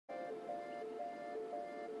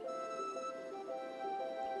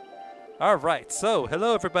Alright, so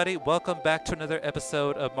hello everybody, welcome back to another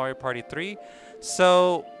episode of Mario Party 3.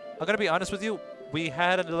 So, I'm gonna be honest with you, we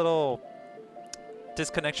had a little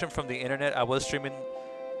disconnection from the internet. I was streaming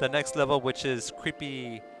the next level, which is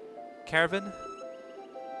Creepy Cavern,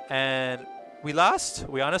 and we lost.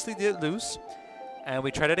 We honestly did lose, and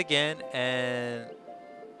we tried it again, and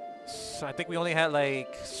so I think we only had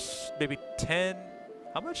like maybe 10,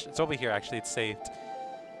 how much? It's over here actually, it's saved.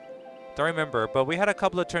 Don't remember, but we had a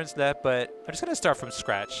couple of turns left, but I'm just going to start from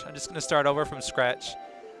scratch. I'm just going to start over from scratch.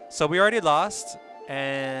 So we already lost,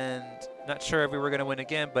 and not sure if we were going to win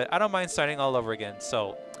again, but I don't mind starting all over again.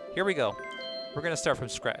 So here we go. We're going to start from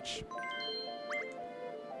scratch.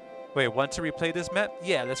 Wait, want to replay this map?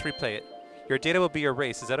 Yeah, let's replay it. Your data will be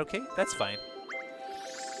erased. Is that okay? That's fine.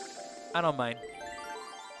 I don't mind.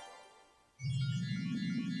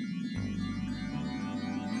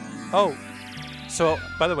 Oh. So,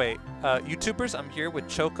 by the way, YouTubers, I'm here with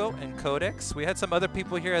Choco and Codex. We had some other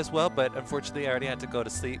people here as well, but unfortunately I already had to go to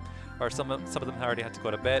sleep, or some of them already had to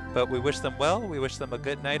go to bed, but we wish them well. We wish them a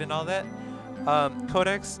good night and all that.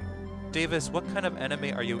 Codex, Davis, what kind of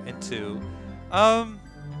anime are you into?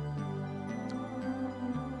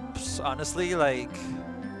 Honestly, like,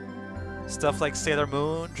 stuff like Sailor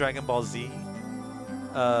Moon, Dragon Ball Z,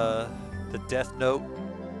 the Death Note,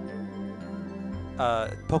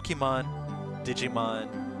 Pokemon, Digimon.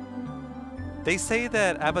 They say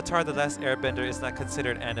that Avatar: The Last Airbender is not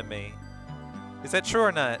considered anime. Is that true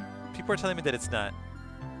or not? People are telling me that it's not.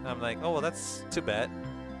 I'm like, oh well, that's too bad.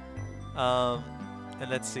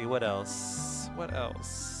 And let's see, what else? What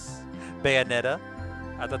else? Bayonetta.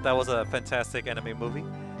 I thought that was a fantastic anime movie.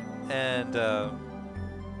 And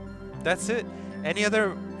that's it. Any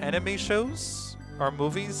other anime shows or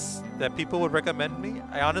movies that people would recommend me?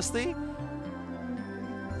 I honestly,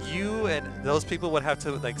 you and those people would have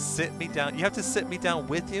to like sit me down. You have to sit me down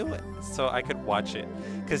with you so I could watch it,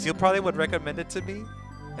 because you probably would recommend it to me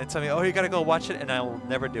and tell me, oh, you gotta go watch it, and I will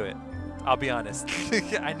never do it. I'll be honest.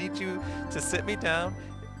 I need you to sit me down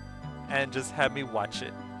and just have me watch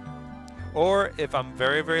it. Or if I'm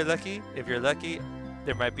very, very lucky, if you're lucky,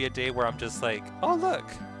 there might be a day where I'm just like, oh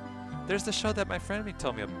look, there's the show that my friend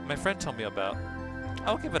told me about.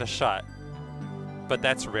 I'll give it a shot. But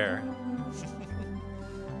that's rare.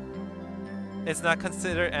 It's not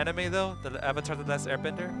considered anime though, the Avatar: The Last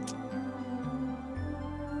Airbender?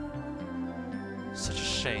 Such a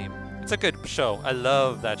shame. It's a good show. I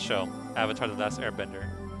love that show, Avatar: The Last Airbender,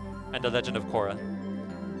 and The Legend of Korra.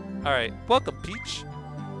 Alright, welcome Peach.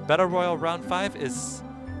 Battle Royale Round 5 is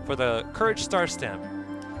for the Courage Star Stamp.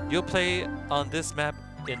 You'll play on this map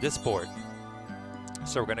in this board.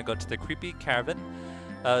 So we're gonna go to the Creepy Cavern.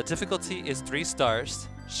 Difficulty is 3 stars,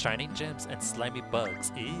 shining gems and slimy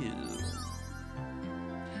bugs. Ew.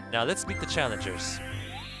 Now let's meet the challengers.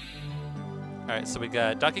 Alright, so we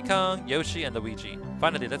got Donkey Kong, Yoshi, and Luigi.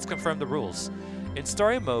 Finally, let's confirm the rules. In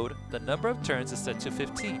story mode, the number of turns is set to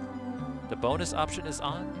 15. The bonus option is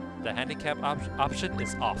on, the handicap option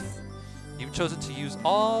is off. You've chosen to use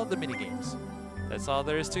all the minigames. That's all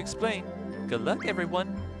there is to explain. Good luck,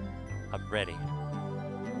 everyone. I'm ready.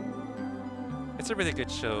 It's a really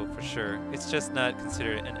good show, for sure. It's just not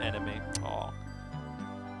considered an anime. Aw.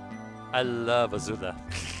 I love Azula.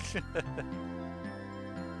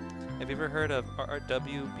 Have you ever heard of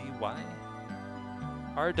RWBY?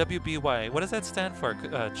 RWBY. What does that stand for,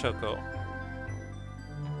 Choco?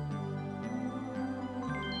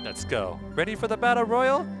 Let's go. Ready for the battle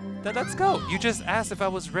royal? Then let's go. You just asked if I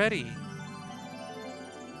was ready.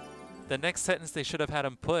 The next sentence they should have had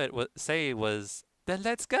him say was, then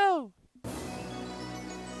let's go.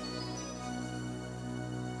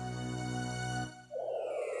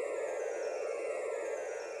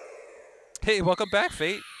 Hey, welcome back,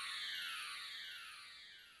 Fate.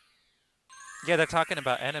 Yeah, they're talking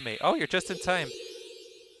about anime. Oh, you're just in time.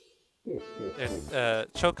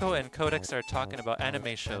 Choco and Codex are talking about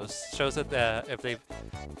anime shows. Shows that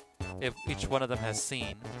if each one of them has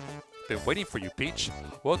seen. Been waiting for you, Peach.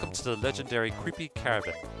 Welcome to the legendary Creepy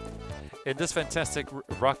Cavern. In this fantastic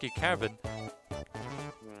rocky cavern,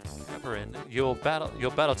 you'll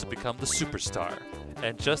battle to become the superstar.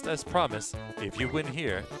 And just as promised, if you win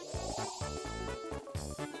here,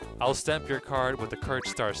 I'll stamp your card with the Courage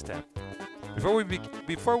Star Stamp. Before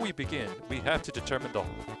we begin, we have to determine the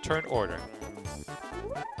turn order.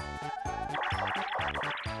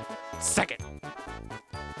 Second.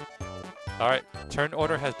 Alright, turn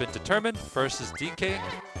order has been determined. First is DK.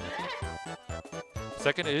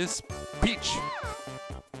 Second is Peach.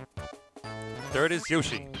 Third is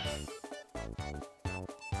Yoshi.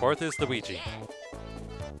 Fourth is Luigi.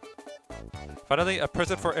 Finally, a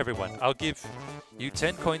present for everyone. I'll give You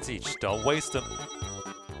 10 coins each. Don't waste them.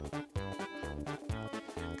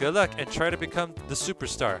 Good luck and try to become the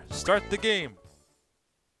superstar. Start the game.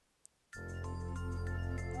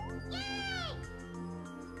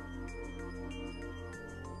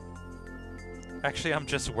 Actually, I'm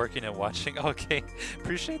just working and watching. Okay,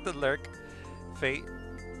 appreciate the lurk. Fate,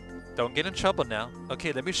 don't get in trouble now.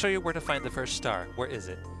 Okay, let me show you where to find the first star. Where is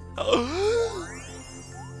it?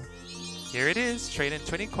 Here it is. Trade in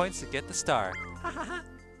 20 coins to get the star.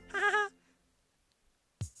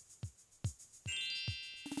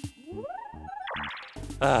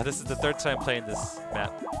 This is the third time playing this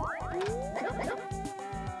map.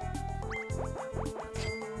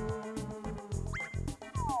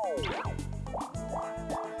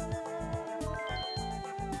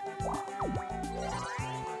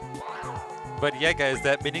 But yeah, guys,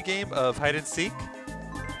 that minigame of hide and seek,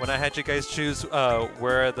 when I had you guys choose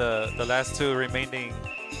where the last two remaining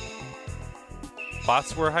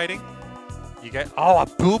bots were hiding, you guys, oh, a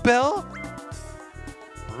Boo Bell?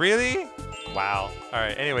 Really? Wow. All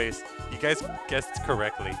right, anyways, you guys guessed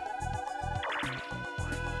correctly.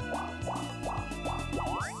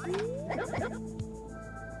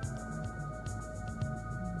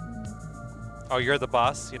 Oh, you're the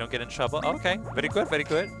boss, you don't get in trouble? Okay, very good, very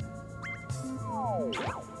good.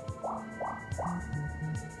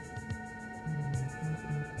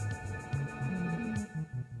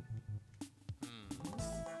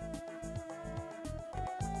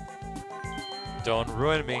 Don't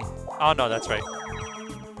ruin me. Oh no, that's right.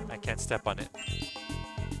 I can't step on it.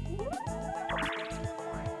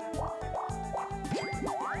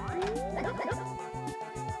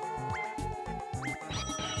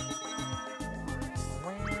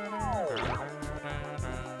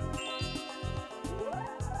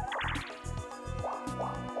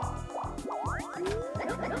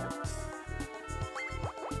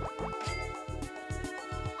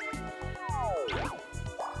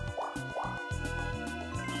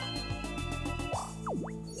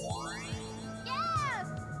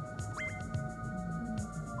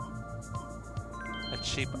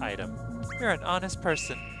 Cheap item. You're an honest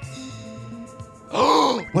person.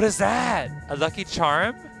 Oh, what is that? A lucky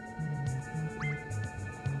charm?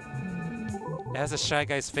 It has a Shy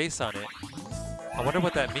Guy's face on it. I wonder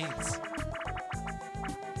what that means.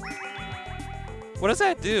 What does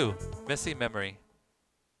that do? Messy memory.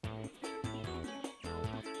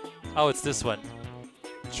 Oh, it's this one.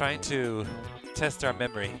 Trying to test our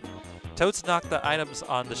memory. Toads knock the items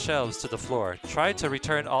on the shelves to the floor. Try to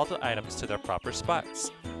return all the items to their proper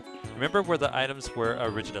spots. Remember where the items were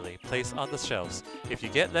originally. Place on the shelves. If you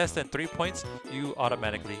get less than 3 points, you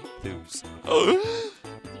automatically lose. Alright,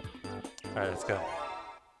 let's go.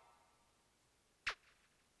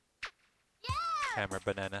 Yeah! Hammer,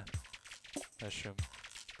 banana, mushroom,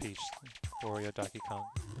 peach, Wario, Donkey Kong,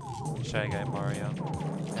 Shy Guy, Mario,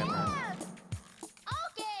 hammer.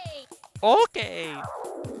 Okay! Okay!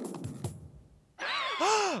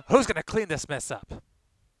 Who's gonna clean this mess up?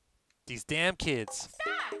 These damn kids.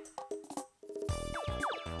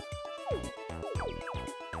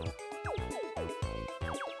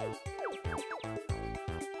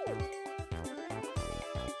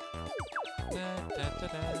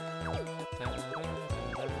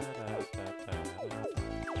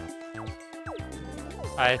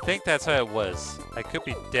 I think that's how it was. I could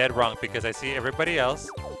be dead wrong because I see everybody else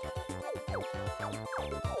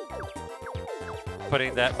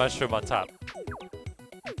putting that mushroom on top.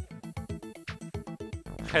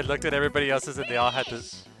 I looked at everybody else's and they all had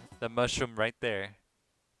the mushroom right there.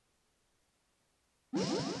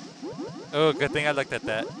 Oh, good thing I looked at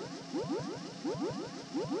that.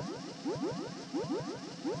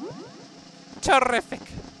 Terrific!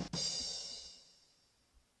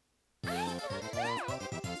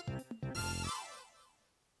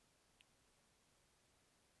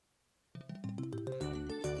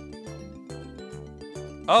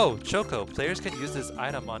 Oh, Choco. Players can use this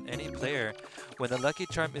item on any player. When the lucky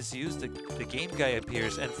charm is used, the game guy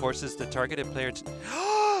appears and forces the targeted player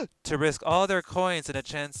to risk all their coins in a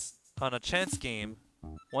chance game.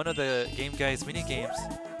 One of the game guy's mini games.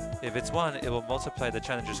 If it's won, it will multiply the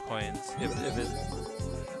challenger's coins.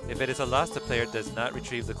 If it is a loss, the player does not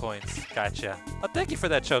retrieve the coins. Gotcha. Oh, thank you for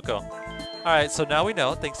that, Choco. Alright, so now we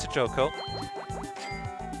know, thanks to Choco.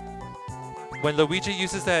 When Luigi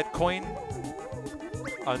uses that coin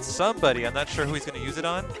on somebody, I'm not sure who he's going to use it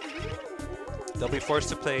on, they'll be forced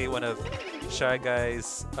to play one of Shy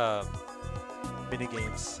Guy's mini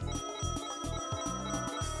games.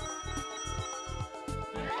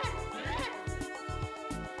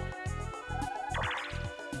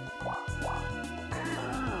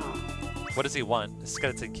 What does he want?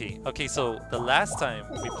 Skeleton key. Okay, so the last time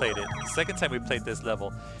we played it, the second time we played this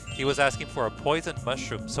level, he was asking for a poison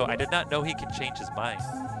mushroom. So I did not know he can change his mind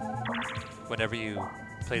whenever you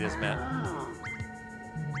play this map.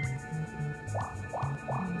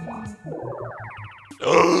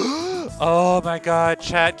 Oh my god,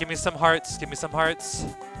 chat, give me some hearts. Give me some hearts.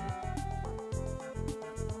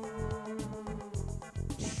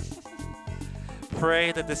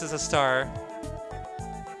 Pray that this is a star.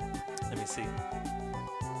 Let me see.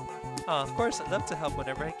 Oh, of course, I'd love to help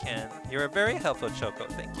whenever I can. You're very helpful, Choco.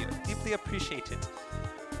 Thank you. Deeply appreciate it.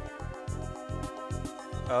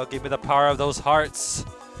 Oh, give me the power of those hearts.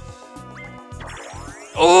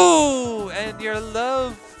 Oh, and your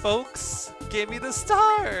love, folks. Give me the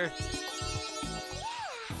star.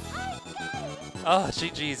 Oh,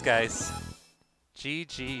 GG's, guys.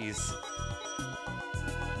 GG's.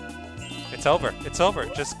 It's over. It's over.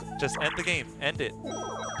 Just end the game. End it.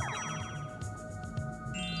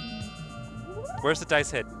 Where's the dice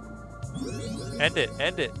head? End it.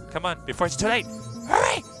 End it. Come on, before it's too late.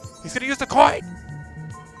 Hurry! He's gonna use the coin!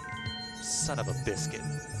 Son of a biscuit.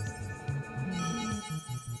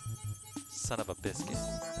 Son of a biscuit.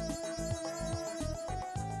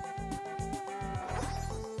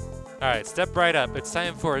 Alright, step right up. It's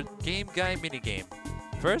time for a Game Guy minigame.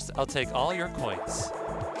 First, I'll take all your coins.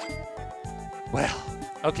 Well,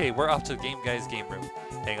 okay, we're off to Game Guy's game room.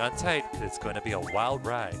 Hang on tight, it's going to be a wild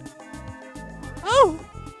ride. Oh!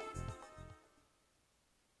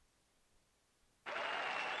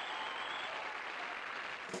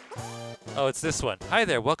 Oh, it's this one. Hi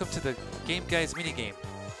there, welcome to the Game Guy's minigame.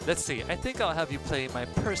 Let's see, I think I'll have you play my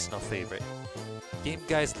personal favorite. Game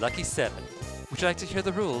Guy's Lucky 7. Would you like to hear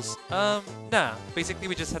the rules? Nah. Basically,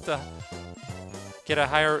 we just have to get a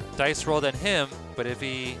higher dice roll than him, but if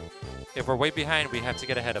we're way behind, we have to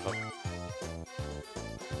get ahead of him.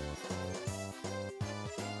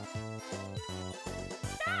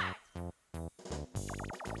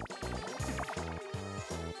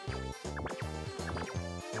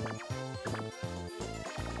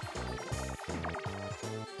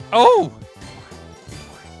 Oh!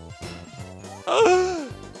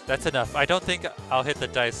 That's enough. I don't think I'll hit the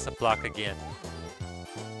dice block again.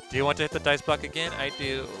 Do you want to hit the dice block again? I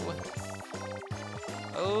do.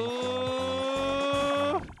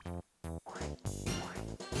 Oh!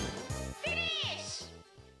 Finish!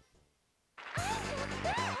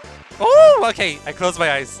 Oh! Okay, I closed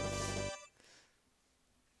my eyes.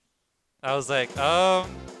 I was like, Oh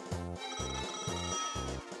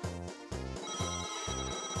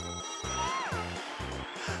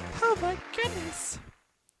my goodness.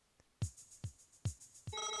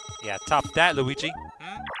 Yeah, top that, Luigi.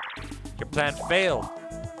 Your plan failed.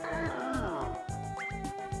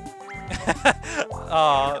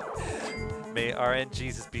 Aw. May RN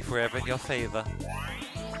Jesus be forever in your favor.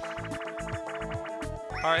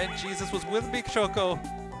 RN Jesus was with me, Choco.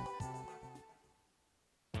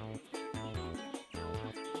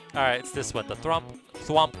 Alright, it's this one, the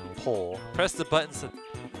Thwomp pole. Press the buttons that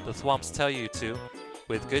the Thwomps tell you to,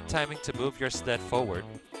 with good timing to move your sled forward.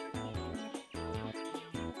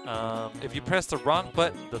 If you press the wrong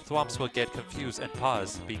button, the Thwomps will get confused and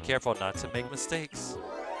pause. Be careful not to make mistakes.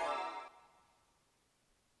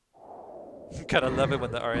 Gotta love it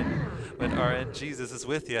when when RN Jesus is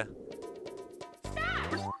with you.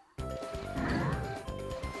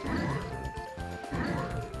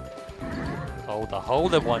 Oh, the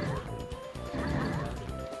holy one.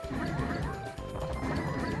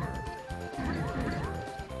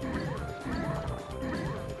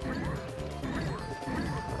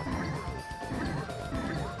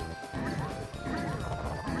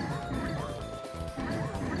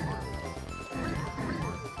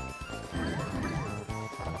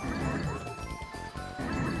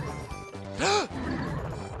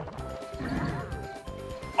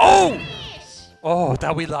 Oh! Oh,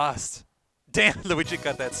 that we lost. Damn, Luigi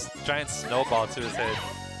got that giant snowball to his head.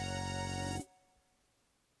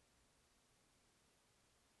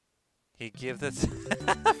 He gives it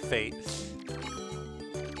fate.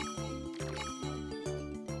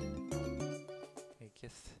 He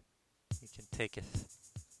can take it.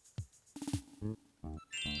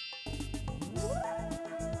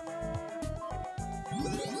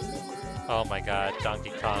 Oh my god,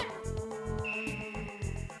 Donkey Kong.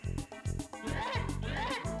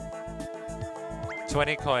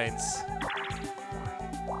 $20 coins.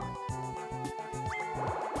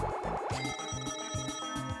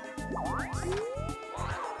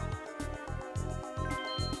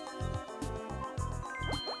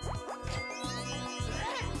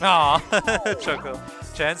 Aw, Choco.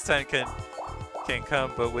 Chance Time can Can't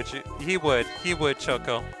come, but would you? He would. He would,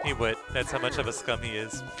 Choco. He would. That's how much of a scum he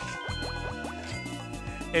is.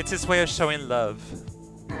 It's his way of showing love.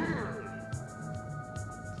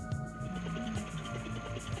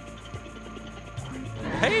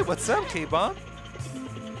 Hey, what's up, K-Bomb?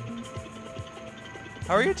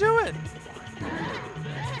 How are you doing?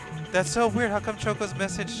 That's so weird. How come Choco's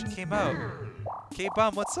message came out?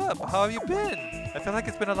 K-Bomb, what's up? How have you been? I feel like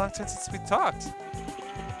it's been a long time since we talked.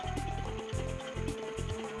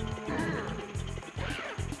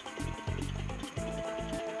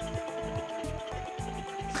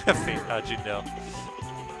 Faith, how'd you know?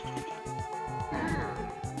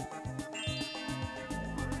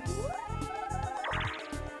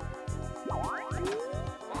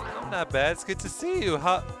 I'm not bad. It's good to see you.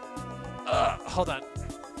 How? Hold on.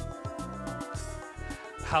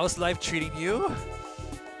 How's life treating you?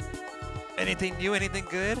 Anything new? Anything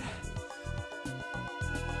good?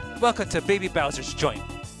 Welcome to Baby Bowser's joint.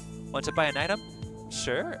 Want to buy an item?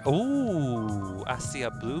 Sure. Ooh, I see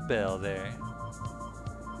a bluebell there.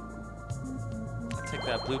 I'll take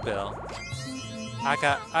that bluebell.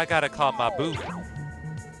 I gotta call my boo.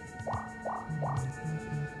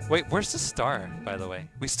 Wait, where's the star, by the way?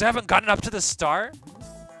 We still haven't gotten up to the star?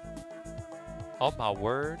 Oh my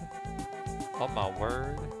word. Oh my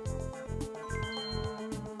word.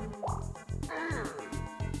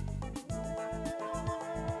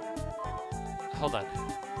 Hold on.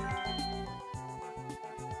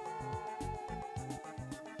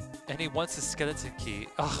 And he wants the skeleton key.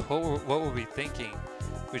 Oh, what were we thinking?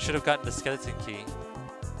 We should have gotten the skeleton key.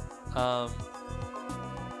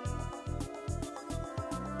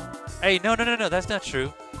 Hey, no, that's not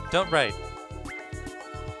true. Don't write.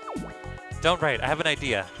 Don't write. I have an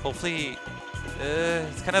idea. Hopefully,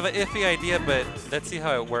 it's kind of an iffy idea, but let's see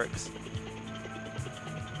how it works.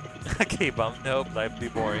 Okay, bump. Nope, life be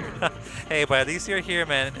boring. Hey, but at least you're here,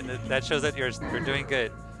 man, and that shows that you're doing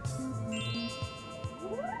good.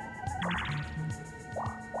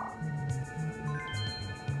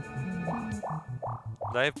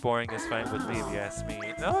 Life boring is fine with me, if you ask me.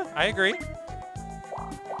 No, I agree.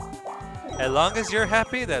 As long as you're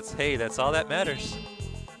happy, that's all that matters.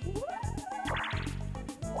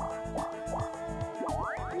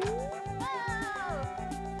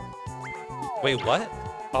 Wait, what?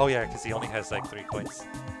 Oh yeah, because he only has like 3 coins.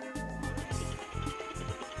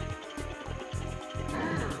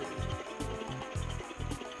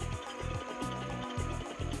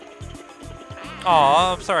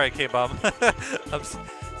 Aw, I'm sorry, K-Bomb. I'm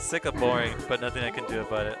sick of boring, but nothing I can do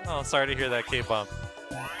about it. Oh, sorry to hear that, K-Bomb.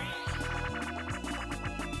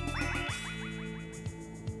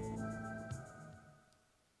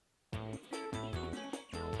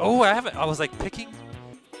 Oh, I was like picnic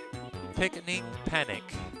panic.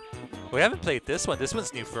 We haven't played this one. This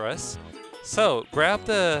one's new for us. So grab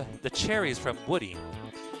the cherries from Woody,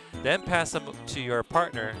 then pass them to your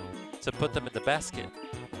partner to put them in the basket.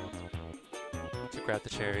 To grab the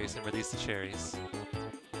cherries and release the cherries.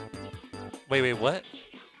 Wait, what?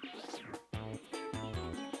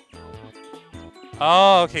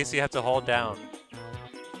 Oh, okay, so you have to hold down.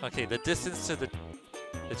 Okay, the distance to the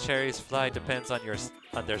cherries fly depends on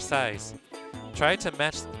their size. Try to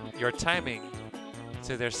match your timing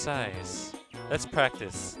to their size. Let's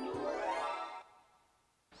practice.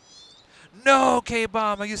 No,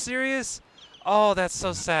 K-Bomb, are you serious? Oh, that's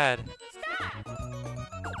so sad.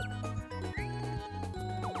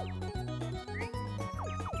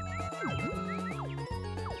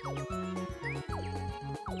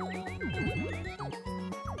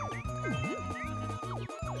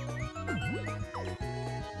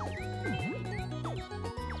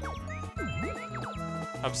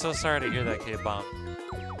 I'm so sorry to hear that, K-Bomb.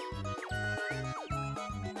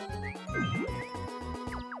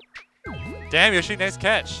 Damn, Yoshi, nice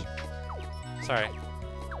catch. Sorry.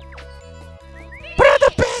 Put it in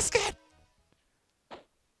the basket!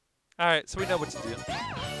 Alright, so we know what to do.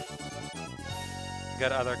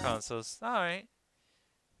 Got other consoles. Alright.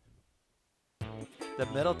 The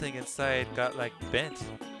metal thing inside got, like, bent.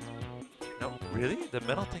 No, really? The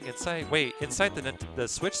metal thing inside... Wait, inside the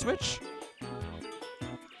switch?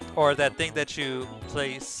 Or that thing that you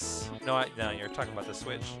place... No, you're talking about the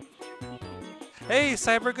Switch. Hey,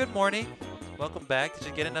 Cyber, good morning. Welcome back. Did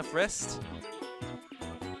you get enough rest?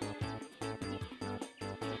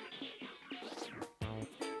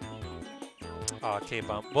 Aw,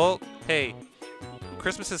 K-Bomb. Well, hey,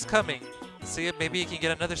 Christmas is coming. See if maybe you can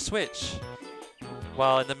get another Switch.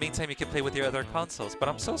 While in the meantime, you can play with your other consoles. But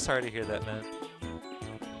I'm so sorry to hear that, man.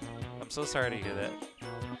 I'm so sorry to hear that.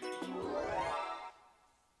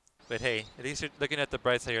 But hey, at least you're looking at the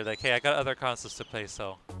bright side. You're like, hey, I got other consoles to play,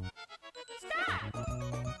 so. Stop!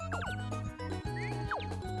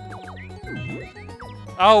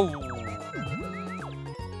 Oh!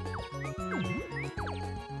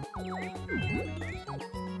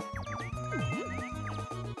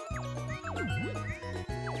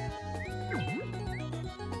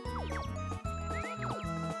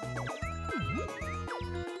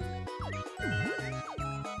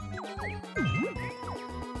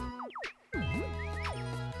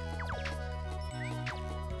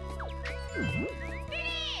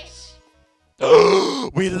 Finish!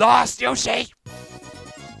 We lost, Yoshi!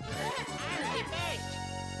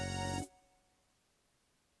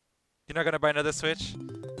 You're not gonna buy another Switch?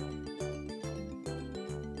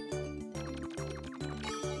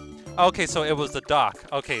 Okay, so it was the dock.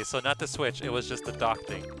 Okay, so not the Switch, it was just the dock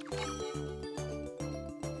thing.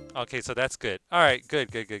 Okay, so that's good. Alright,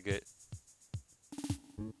 good, good, good, good.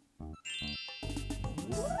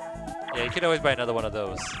 Yeah, you can always buy another one of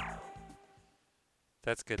those.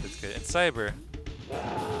 That's good, that's good. And Cyber.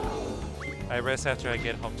 I rest after I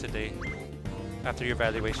get home today. After your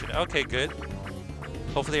evaluation. Okay, good.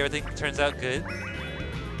 Hopefully everything turns out good.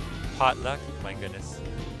 Potluck? My goodness.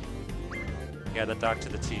 Yeah, the dock to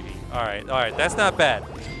the TV. Alright, that's not bad.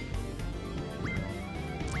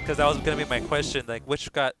 Because that was gonna be my question, like which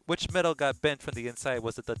metal got bent from the inside?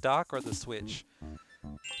 Was it the dock or the Switch?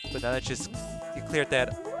 But now that you cleared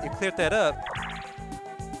that up.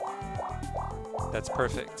 That's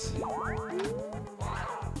perfect.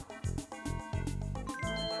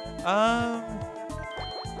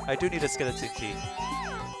 I do need a skeleton key.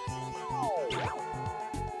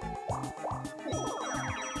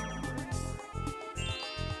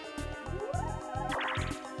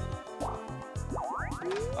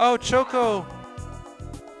 Oh, Choco!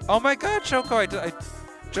 Oh my god, Choco! I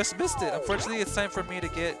just missed it. Unfortunately, it's time for me to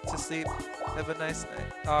get to sleep. Have a nice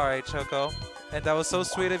night. Alright, Choco. And that was so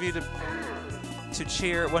sweet of you to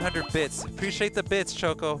cheer 100 bits. Appreciate the bits,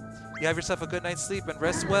 Choco. You have yourself a good night's sleep and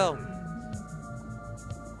rest well.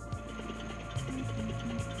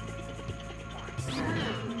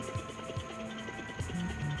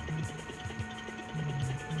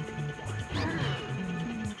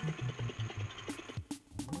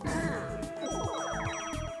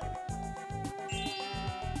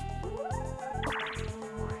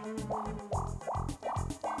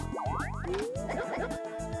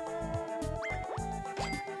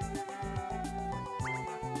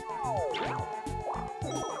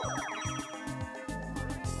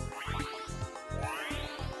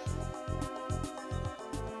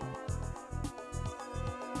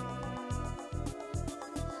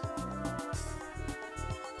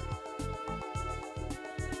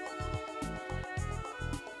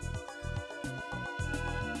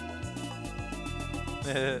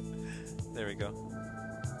 There we go.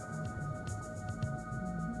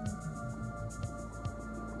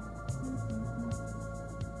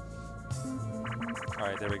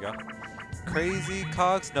 Alright, there we go. Crazy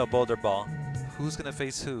Cogs? No, Boulder Ball. Who's gonna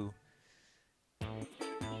face who?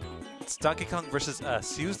 It's Donkey Kong versus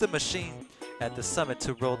us. Use the machine at the summit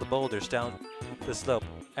to roll the boulders down the slope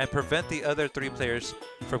and prevent the other 3 players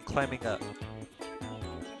from climbing up.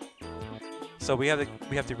 So we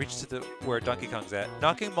have to reach to where Donkey Kong's at.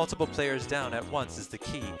 Knocking multiple players down at once is the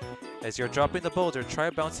key. As you're dropping the boulder,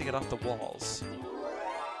 try bouncing it off the walls.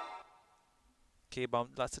 K-Bomb,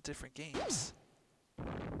 lots of different games.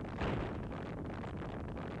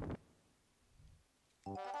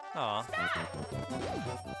 Aw.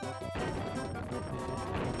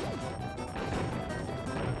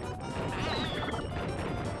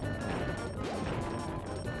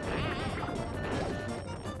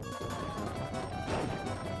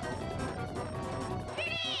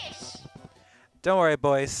 Don't worry,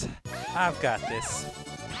 boys. I've got this.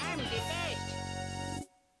 I'm the best.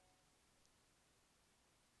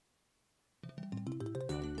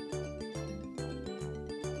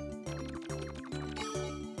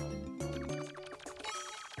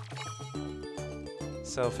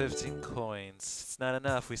 So 15 coins. It's not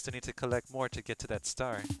enough. We still need to collect more to get to that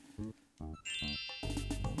star.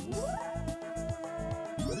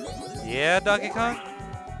 Yeah, Donkey Kong?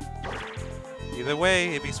 Either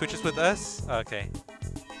way, if he switches with us, okay.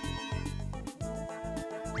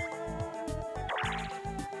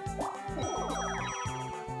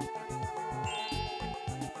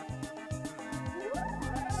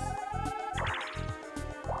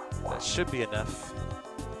 That should be enough.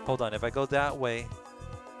 Hold on, if I go that way,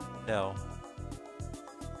 no.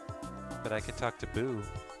 But I can talk to Boo.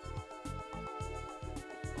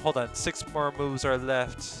 Hold on, 6 more moves are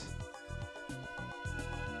left.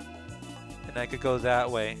 And I could go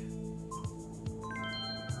that way.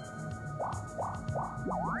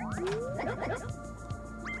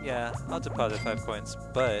 Yeah, I'll deposit 5 coins,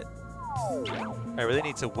 but I really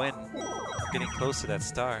need to win. I'm getting close to that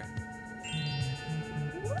star.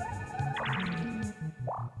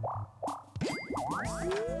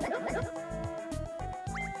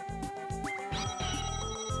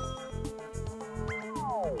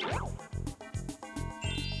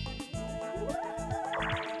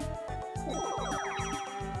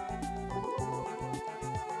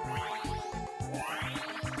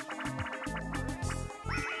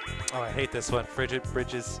 Oh, I hate this one. Frigid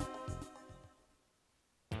bridges.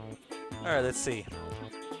 Alright, let's see.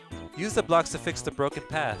 Use the blocks to fix the broken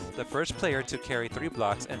path. The first player to carry 3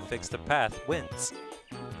 blocks and fix the path wins.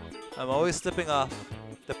 I'm always slipping off.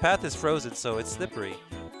 The path is frozen, so it's slippery.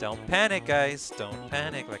 Don't panic, guys. Don't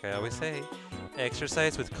panic, like I always say.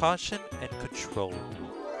 Exercise with caution and control.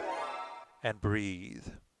 And breathe.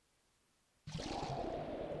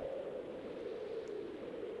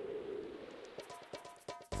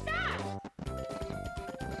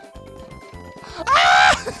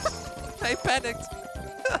 I panicked.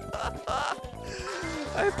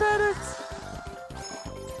 I panicked.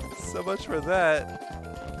 So much for that.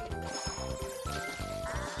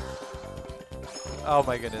 Oh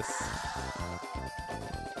my goodness.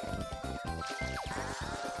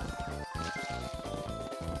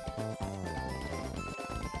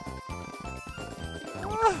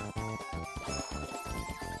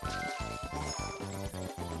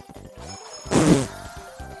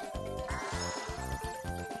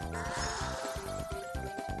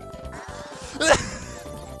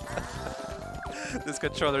 This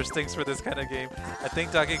controller stinks for this kind of game. I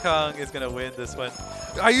think Donkey Kong is gonna win this one.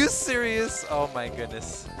 Are you serious? Oh my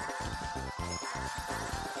goodness.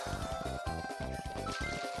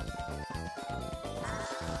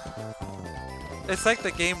 It's like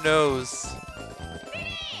the game knows.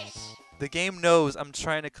 The game knows I'm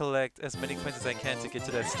trying to collect as many coins as I can to get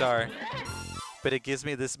to that star. But it gives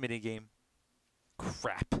me this minigame.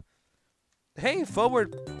 Crap. Hey,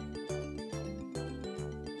 forward.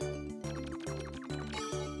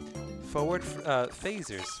 Forward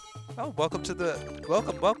phasers. Oh, welcome to the...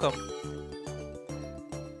 Welcome.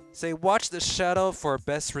 Say, watch the shadow for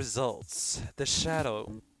best results. The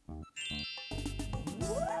shadow.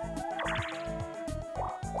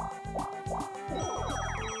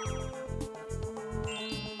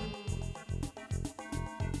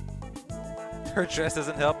 Her dress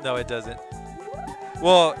doesn't help? No, it doesn't.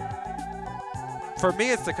 Well, for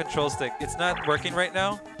me, it's the control stick. It's not working right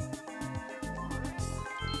now.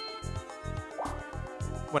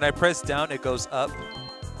 When I press down, it goes up.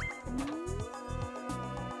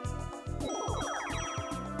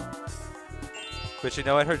 But you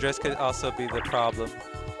know what? Her dress could also be the problem.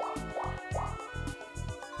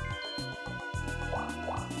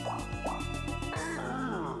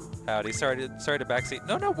 Howdy. Sorry to backseat.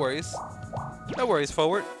 No worries. No worries,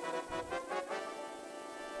 forward.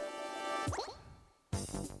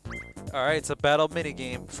 Alright, it's a battle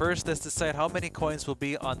minigame. First, let's decide how many coins will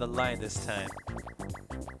be on the line this time.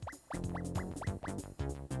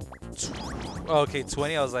 Okay,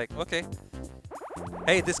 20. I was like, okay.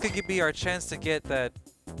 Hey, this could be our chance to get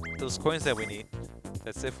those coins that we need.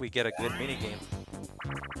 That's if we get a good minigame.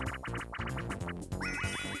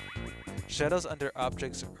 Shadows under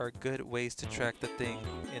objects are good ways to track the thing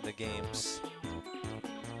in the games.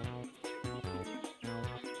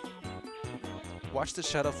 Watch the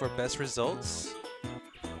shadow for best results.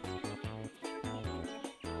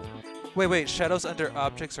 Wait, shadows under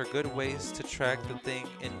objects are good ways to track the thing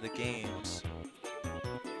in the games.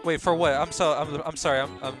 Wait, for what? I'm sorry,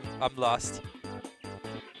 I'm lost.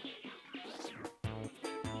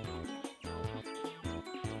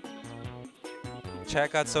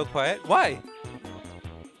 Chat got so quiet. Why?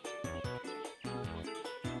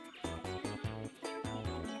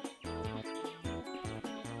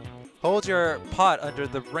 Hold your pot under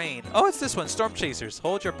the rain. Oh, it's this one, Storm Chasers.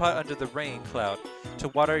 Hold your pot under the rain cloud to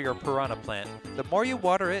water your piranha plant. The more you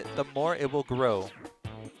water it, the more it will grow.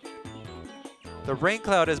 The rain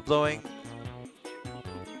cloud is blowing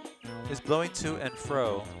to and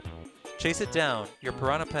fro. Chase it down. Your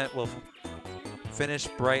piranha plant will finish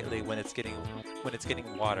brightly when it's getting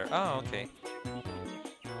water. Oh, okay.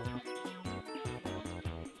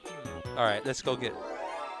 All right, let's go get.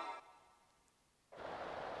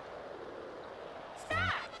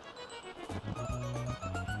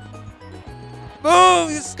 Move,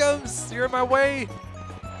 you scums! You're in my way!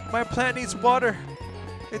 My plant needs water.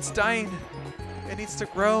 It's dying. It needs to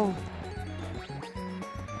grow.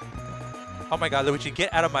 Oh my god, Luigi,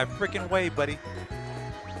 get out of my freaking way, buddy.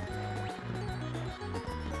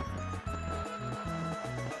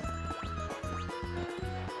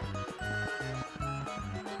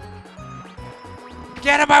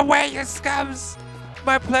 Get him my way, you scums!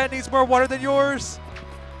 My plant needs more water than yours!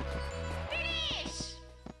 Finish!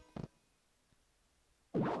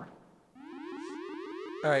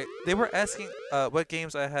 Alright, they were asking what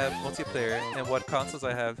games I have multiplayer and what consoles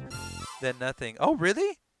I have, then nothing. Oh,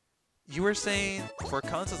 really? You were saying for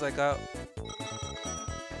consoles I got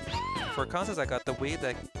the Wii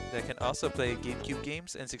that can also play GameCube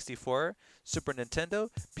games, N64, Super Nintendo,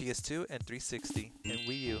 PS2, and 360, and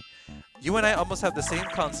Wii U. You and I almost have the same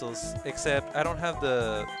consoles, except I don't have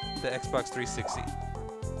the Xbox 360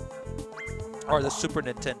 or the Super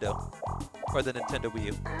Nintendo or the Nintendo Wii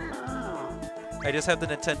U. I just have the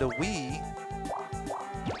Nintendo Wii,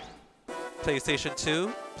 PlayStation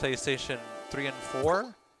 2, PlayStation 3 and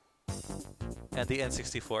 4, and the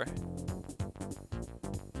N64.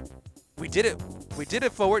 We did it! We did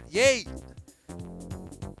it, forward! Yay!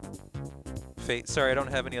 Fate. Sorry, I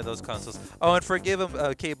don't have any of those consoles. Oh, and forgive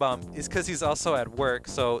him, K-Bomb. It's because he's also at work,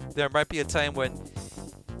 so there might be a time when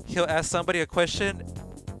he'll ask somebody a question,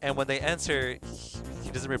 and when they answer,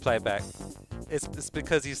 he doesn't reply back. It's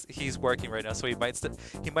because he's working right now, so he might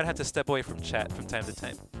have to step away from chat from time to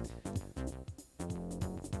time.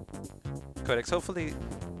 Codex, hopefully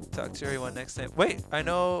talk to everyone next time. Wait, I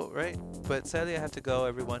know, right? But sadly I have to go,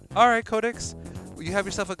 everyone. Alright, Codex. Will you have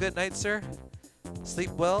yourself a good night, sir?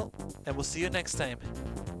 Sleep well, and we'll see you next time.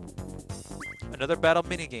 Another battle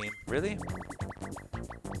minigame. Really?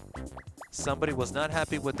 Somebody was not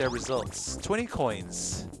happy with their results. 20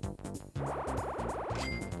 coins.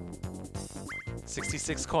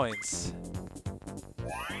 66 coins.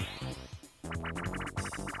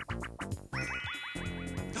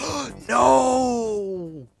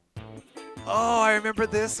 No! Oh, I remember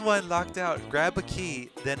this one. Locked out. Grab a key,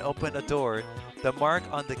 then open a door. The mark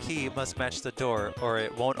on the key must match the door, or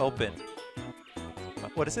it won't open.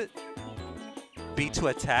 What is it? B to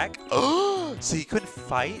attack? Oh! So you couldn't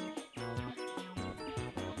fight?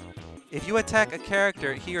 If you attack a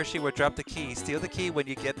character, he or she will drop the key. Steal the key when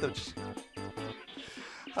you get the...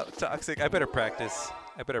 How toxic. I better practice.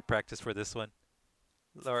 I better practice for this one.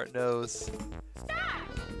 Lord knows. Stop!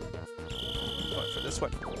 Going for this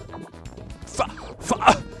one.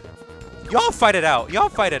 Y'all fight it out. Y'all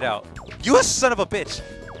fight it out. You son of a bitch.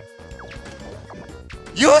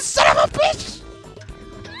 You son of a bitch!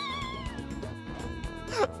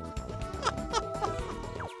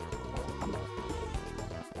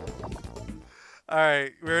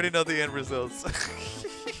 Alright, we already know the end results.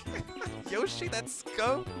 Yoshi, that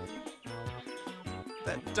skunk?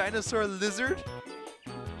 That dinosaur lizard?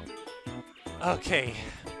 Okay.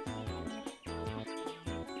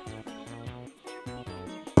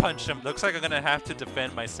 Punch him. Looks like I'm gonna have to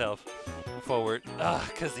defend myself forward.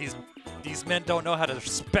 Ugh, cause these men don't know how to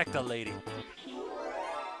respect a lady.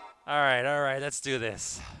 Alright, let's do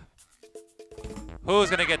this. Who's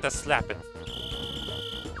gonna get the slapping?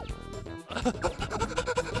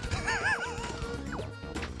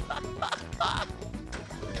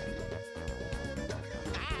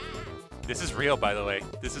 This is real, by the way.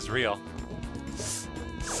 This is real.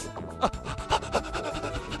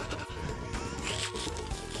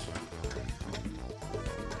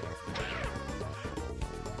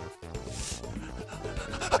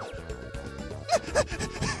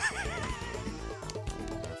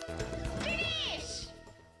 Finish!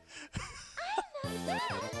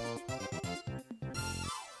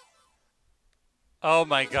 Oh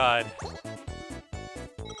my god.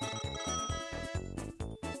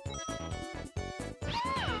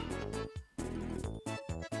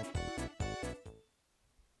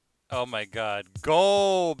 Oh my god.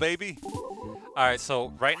 Goal, baby! Alright,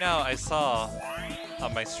 so right now I saw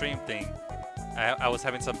on my stream thing, I was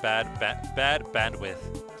having some bad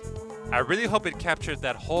bandwidth. I really hope it captured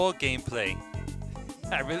that whole gameplay.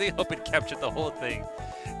 I really hope it captured the whole thing,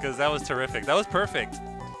 because that was terrific. That was perfect.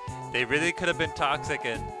 They really could have been toxic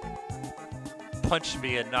and punched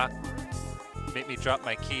me and make me drop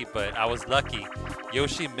my key, but I was lucky.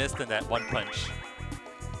 Yoshi missed in that one punch.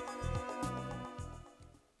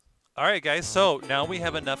 Alright guys, so now we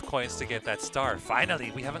have enough coins to get that star.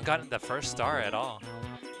 Finally, we haven't gotten the first star at all.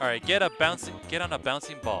 Alright, get on a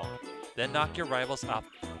bouncing ball. Then knock your rivals off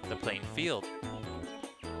the playing field.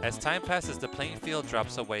 As time passes, the playing field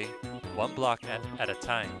drops away one block at a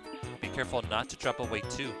time. Be careful not to drop away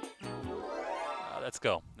two. Let's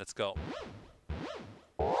go. Let's go.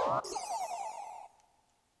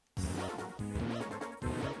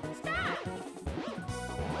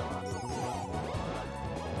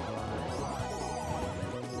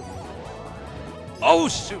 Oh,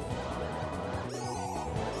 shoot!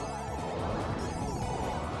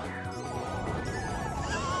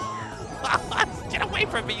 Get away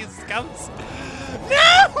from me, you scouts!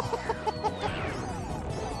 No!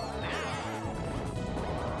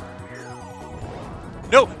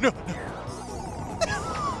 No, no, no.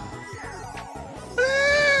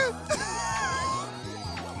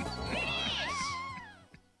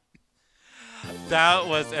 That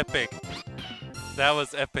was epic. That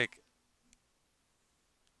was epic.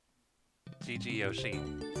 GG Yoshi.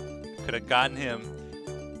 Could have gotten him.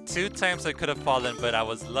 2 times I could have fallen, but I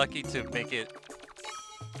was lucky to make it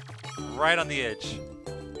right on the edge.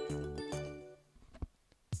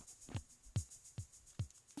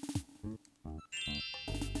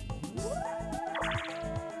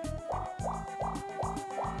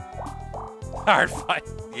 Hard fight.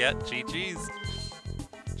 Yeah, GG's.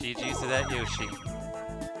 GG's to that Yoshi.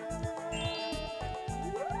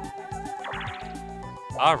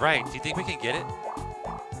 Alright, do you think we can get it?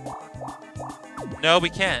 No, we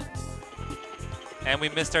can't. And we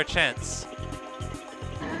missed our chance.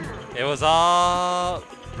 It was all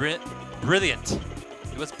brilliant.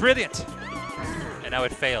 It was brilliant. And now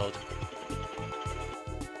it failed.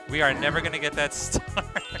 We are never gonna get that star.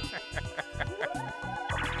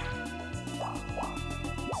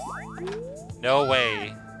 No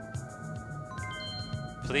way.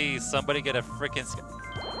 Please, somebody get a freaking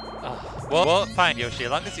well, fine, Yoshi,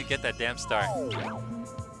 as long as you get that damn star.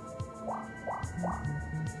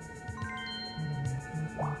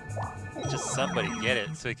 Just somebody get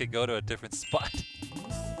it so we could go to a different spot.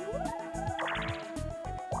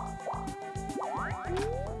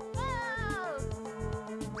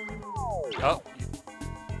 Oh.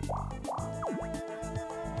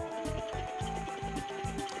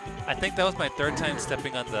 I think that was my 3rd time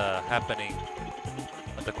stepping on the happening,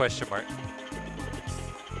 on the question mark.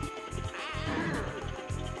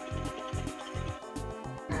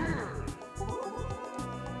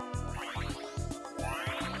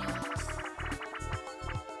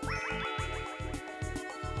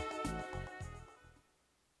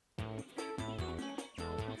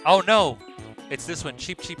 Oh no! It's this one,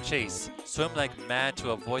 Cheep Cheep Chase. Swim like mad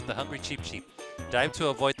to avoid the hungry Cheep Cheep. Dive to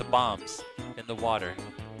avoid the bombs in the water.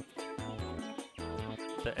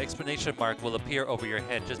 The exclamation mark will appear over your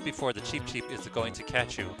head just before the Cheep Cheep is going to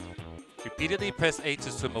catch you. Repeatedly press A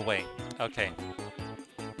to swim away. Okay.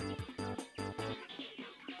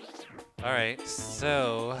 Alright,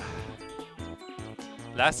 so...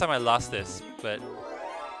 Last time I lost this, but...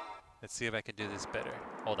 Let's see if I can do this better.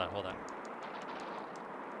 Hold on, hold on.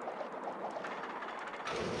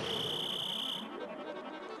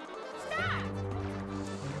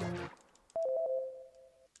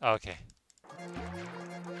 Okay.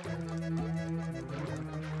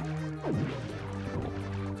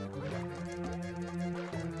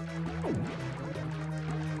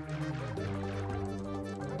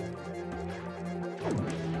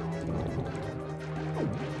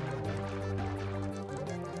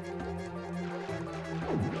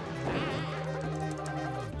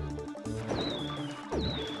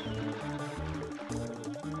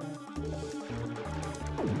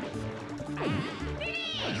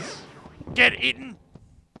 Get eaten!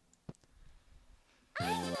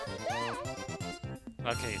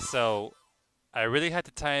 Okay, so I really had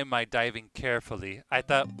to time my diving carefully. I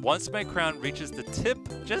thought once my crown reaches the tip,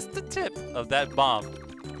 just the tip of that bomb,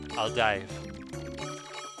 I'll dive.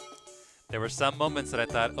 There were some moments that I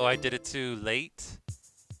thought, oh, I did it too late.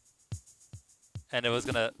 And it was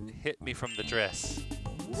gonna hit me from the dress.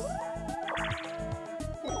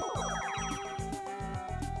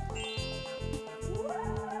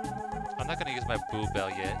 I'm not gonna use my Boo Bell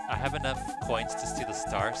yet. I have enough coins to steal a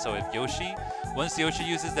star, so if once Yoshi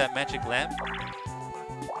uses that magic lamp,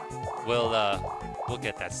 we'll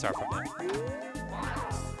get that star from him.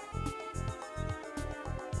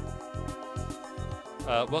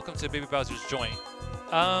 Welcome to Baby Bowser's joint.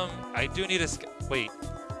 I do need a wait.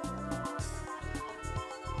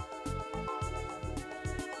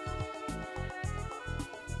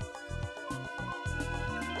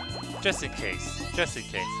 Just in case. Just in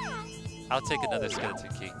case. I'll take another skeleton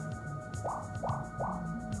key.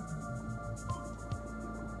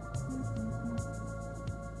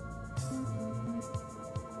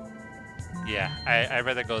 Yeah, I'd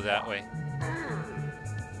rather go that way.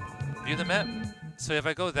 View the map? So if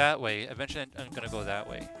I go that way, eventually I'm gonna go that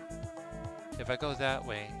way. If I go that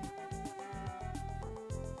way...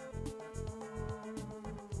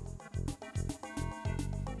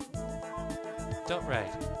 Don't ride.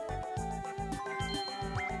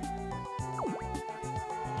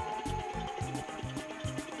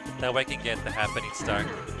 That way I can get the happening star.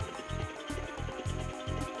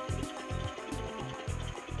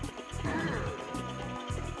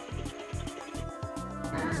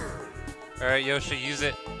 Alright, Yoshi, use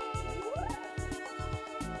it.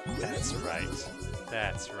 That's right.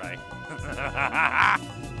 That's right.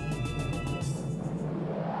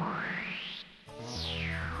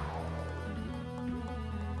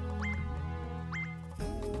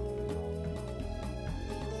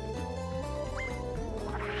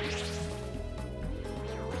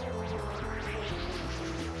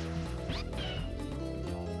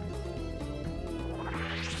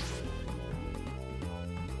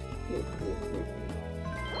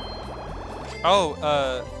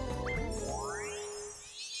 Oh,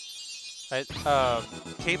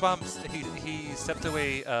 K-Bombs, he stepped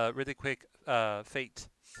away really quick, fate.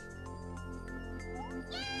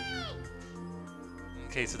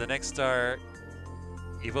 Okay, so the next star,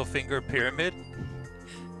 Evil Finger Pyramid.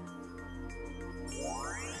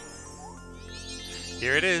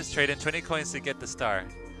 Here it is, trade in 20 coins to get the star.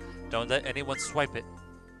 Don't let anyone swipe it.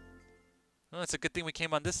 Well, it's a good thing we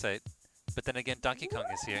came on this side. But then again, Donkey Kong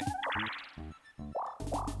is here.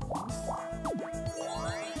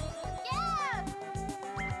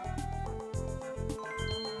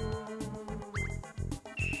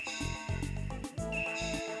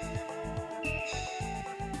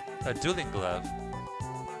 A dueling glove.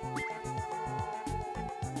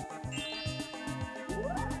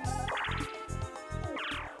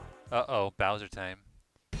 Uh-oh, Bowser time.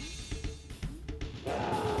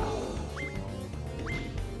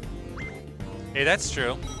 Hey, that's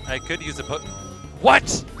true. I could use a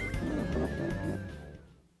What?!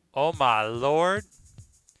 Oh my lord.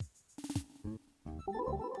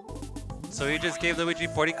 So he just gave Luigi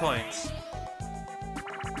 40 coins.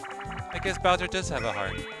 I guess Bowser does have a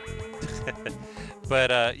heart.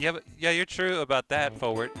 But, yeah, you're true about that,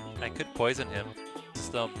 Forward. I could poison him to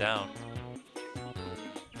slow him down.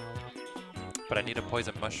 But I need a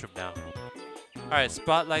poison mushroom now. Alright,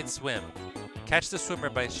 Spotlight Swim. Catch the swimmer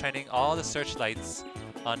by shining all the searchlights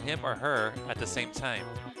on him or her at the same time.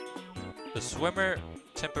 The swimmer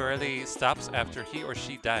temporarily stops after he or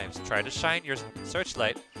she dives. Try to shine your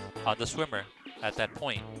searchlight on the swimmer at that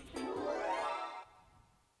point.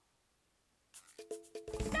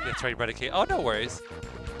 That's right, Brother K. Oh, no worries.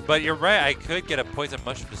 But you're right, I could get a poison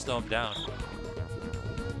mushroom to slow him down.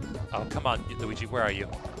 Oh, come on, Luigi, where are you?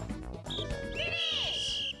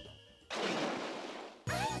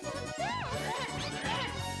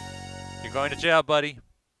 You're going to jail, buddy.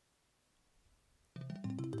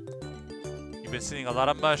 You've been seeing a lot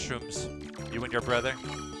of mushrooms, you and your brother.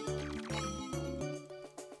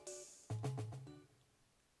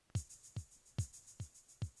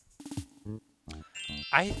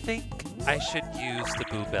 I think I should use the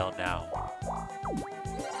Boo Bell now.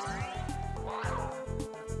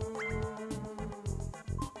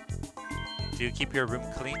 Do you keep your room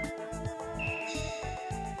clean?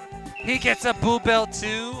 He gets a Boo Bell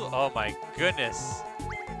too? Oh my goodness.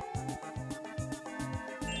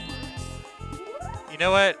 You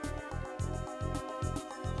know what?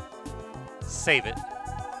 Save it.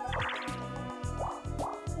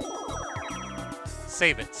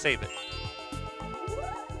 Save it, save it.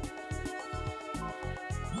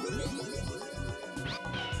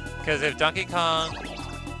 Because if Donkey Kong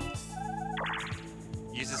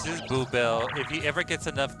uses his Boo Bell, if he ever gets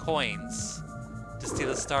enough coins to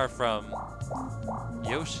steal a star from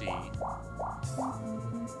Yoshi.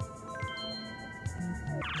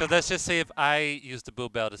 So let's just say if I use the Boo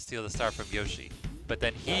Bell to steal the star from Yoshi, but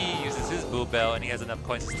then he uses his Boo Bell and he has enough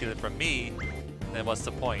coins to steal it from me, then what's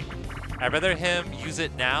the point? I'd rather him use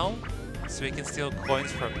it now so he can steal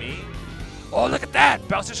coins from me. Oh, look at that!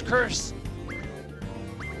 Bowser's Curse!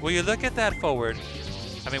 Will you look at that, Forward?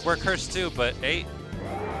 I mean, we're cursed too, but hey.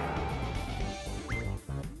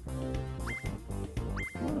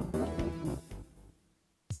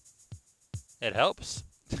 It helps.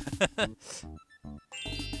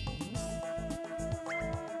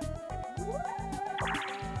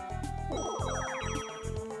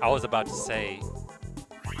 I was about to say,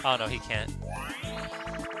 oh no, he can't.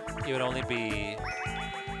 It would only be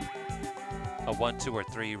a 1, 2, or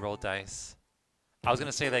 3 roll dice. I was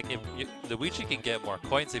gonna say, like, if Luigi can get more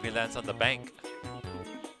coins if he lands on the bank.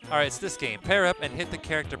 Alright, it's this game. Pair up and hit the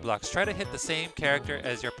character blocks. Try to hit the same character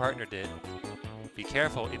as your partner did. Be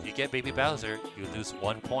careful, if you get Baby Bowser, you lose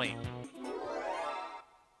 1 point.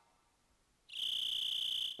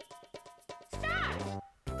 Stop!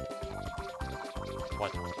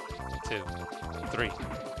 1, 2, 3.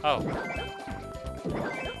 Oh.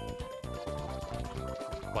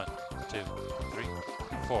 1, 2, 3,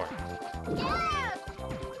 4. Yeah!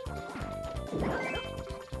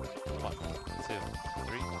 1, 2,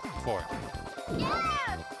 3, 4. Yeah!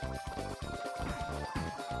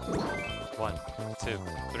 1, 2,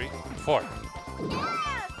 3, 4. Yeah!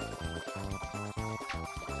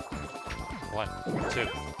 1, 2,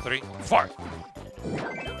 3, 4.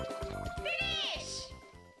 Finish!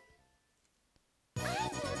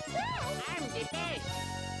 I'm the best.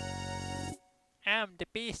 I'm the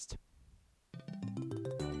beast.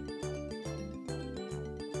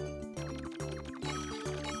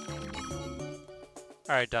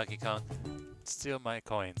 Alright, Donkey Kong. Steal my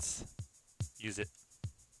coins. Use it.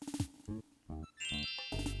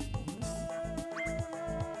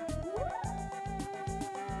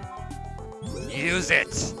 Use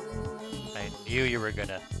it! I knew you were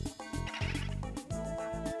gonna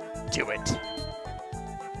do it.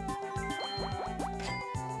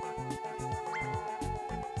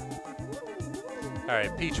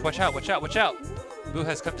 Alright, Peach, watch out, watch out, watch out! Boo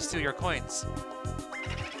has come to steal your coins.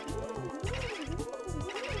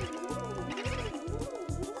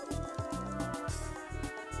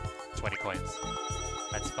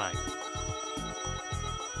 $20. That's fine.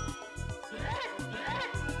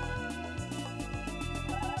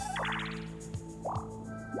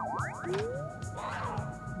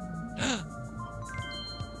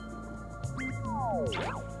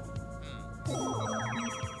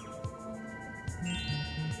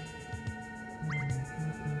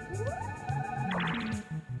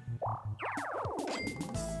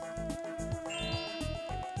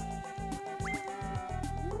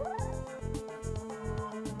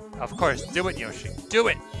 Of course, do it, Yoshi. Do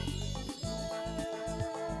it!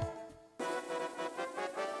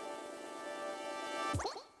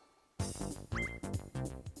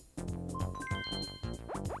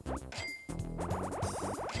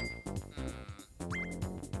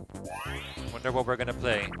 Wonder what we're gonna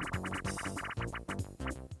play.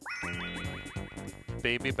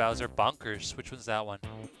 Baby Bowser Bonkers. Which one's that one?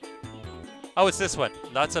 Oh, it's this one.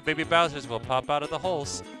 Lots of baby Bowsers will pop out of the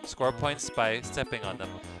holes. Score points by stepping on them.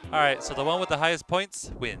 Alright, so the one with the highest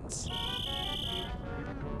points wins.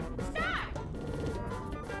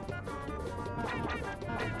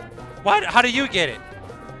 What? How do you get it?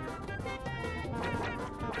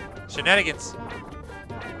 Shenanigans.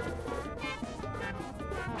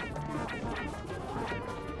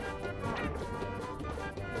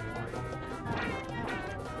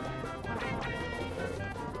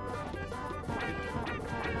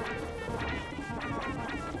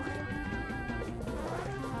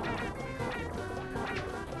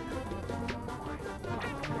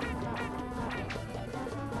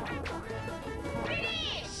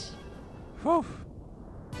 Whew.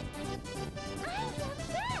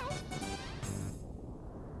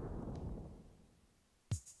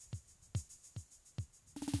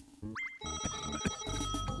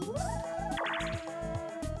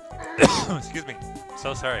 Excuse me.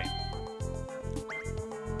 So sorry.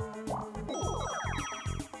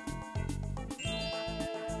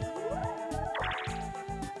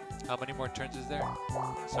 How many more turns is there?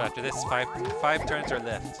 So after this, five turns are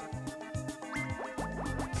left.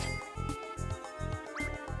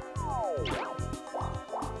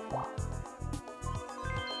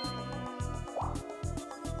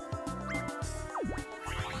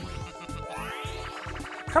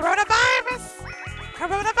 Coronavirus!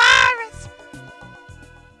 Coronavirus!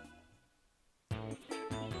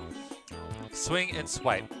 Swing and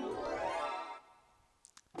swipe.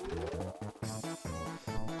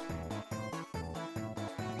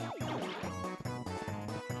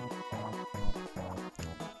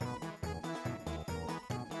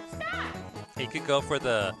 He could go for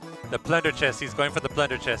the plunder chest. He's going for the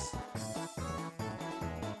plunder chest.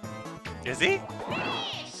 Is he?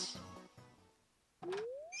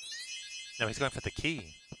 No, he's going for the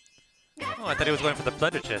key. Oh, I thought he was going for the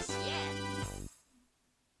plunder chest.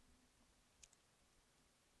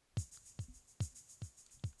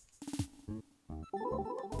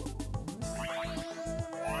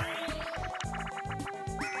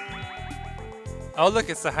 Oh, look,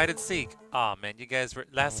 it's the hide and seek. Aw, man, you guys were...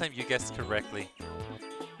 Last time you guessed correctly.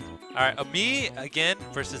 Alright, me again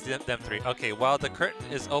versus them three. Okay, while the curtain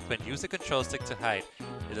is open, use the control stick to hide.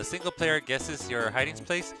 If a single player guesses your hiding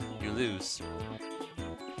place, you lose.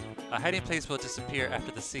 A hiding place will disappear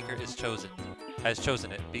after the seeker has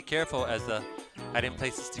chosen it. Be careful as the hiding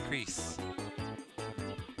places decrease.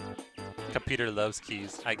 Computer loves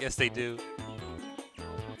keys. I guess they do.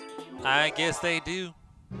 I guess they do.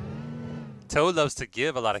 Toad loves to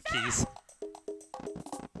give a lot of keys.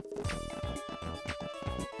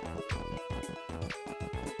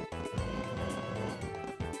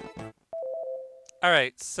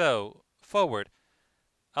 Alright, so, forward.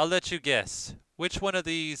 I'll let you guess. Which one of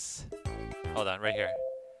these... Hold on, right here.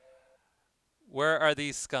 Where are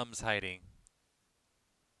these scums hiding?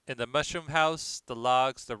 In the mushroom house, the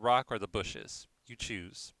logs, the rock, or the bushes? You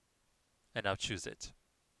choose. And I'll choose it.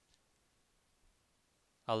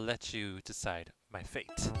 I'll let you decide my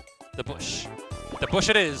fate. The bush. The bush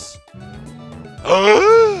it is!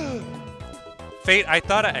 Fate, I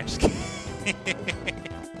thought I actually...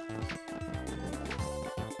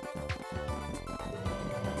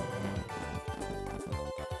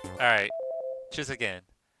 Alright, choose again.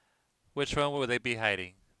 Which one will they be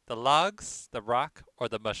hiding? The logs, the rock, or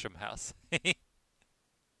the mushroom house?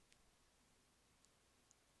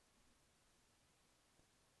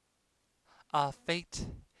 Our fate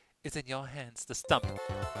is in your hands. The stump.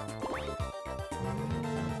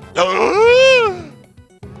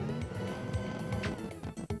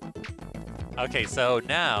 Okay, so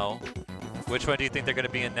now, which one do you think they're gonna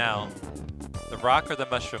be in now? The rock or the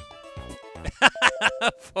mushroom?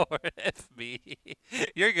 Poor FB.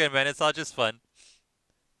 You're good, man. It's all just fun.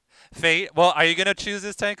 Fate. Well, are you gonna choose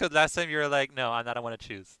this time? Cause last time you were like, no, I don't want to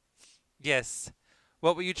choose. Yes.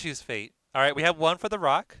 What will you choose, Fate? All right, we have one for the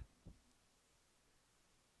rock.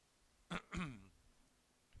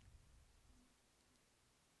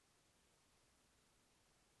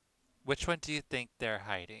 Which one do you think they're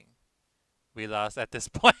hiding? We lost at this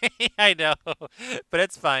point. I know, but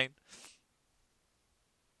it's fine.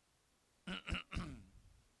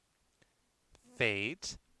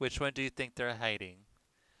 Fate. Which one do you think they're hiding?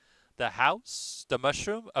 The house? The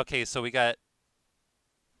mushroom? Okay, so we got...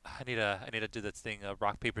 I need to do this thing,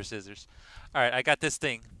 rock, paper, scissors. All right, I got this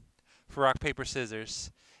thing for rock, paper,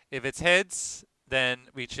 scissors. If it's heads, then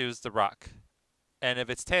we choose the rock. And if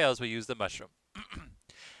it's tails, we use the mushroom.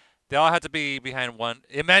 They all have to be behind one.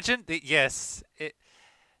 Imagine, yes.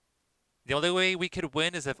 The only way we could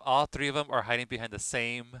win is if all three of them are hiding behind the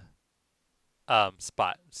same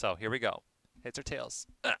spot. So here we go. Heads or tails?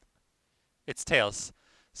 It's tails.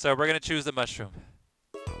 So we're going to choose the mushroom.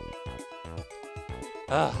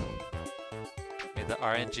 May the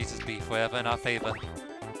RNGesus be forever in our favor.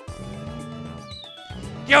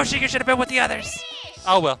 Yoshi, you should have been with the others.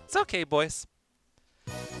 Oh well, it's okay, boys.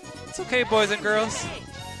 It's okay, boys and girls.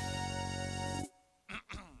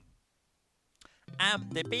 I'm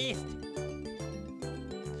the beast.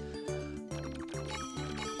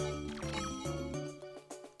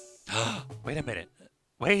 Wait a minute.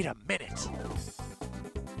 Wait a minute. Yes!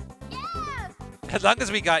 As long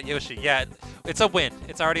as we got Yoshi, yeah, it's a win.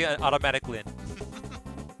 It's already an automatic win.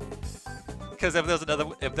 Because if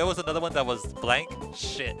there was another one that was blank,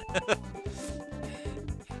 shit.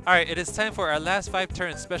 All right, it is time for our last 5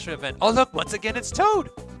 turns special event. Oh look, once again it's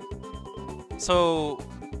Toad. So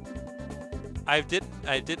I did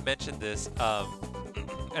mention this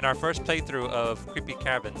in our first playthrough of Creepy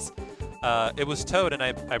Caverns. It was Toad, and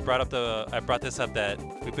I brought this up that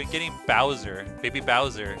we've been getting Bowser, baby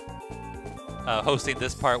Bowser, hosting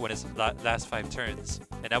this part when it's last 5 turns,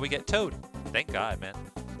 and now we get Toad. Thank God, man.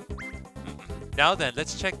 Now then,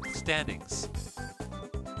 let's check the standings.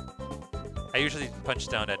 I usually punch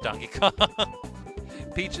down at Donkey Kong.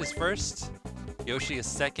 Peach is first, Yoshi is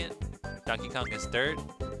second, Donkey Kong is third,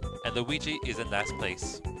 and Luigi is in last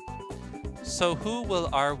place. So who will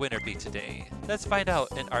our winner be today? Let's find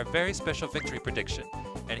out in our very special victory prediction.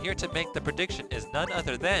 And here to make the prediction is none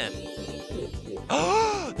other than...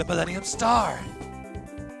 the Millennium Star!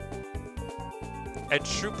 And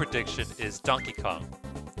true prediction is Donkey Kong.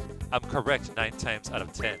 I'm correct 9 times out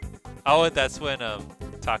of 10. Oh, and that's when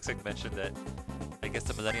Toxic mentioned that I guess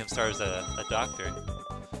the Millennium Star is a doctor.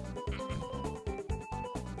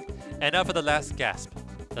 And now for the last gasp.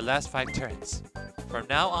 The last 5 turns. From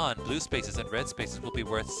now on, blue spaces and red spaces will be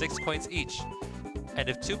worth 6 coins each. And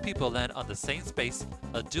if 2 people land on the same space,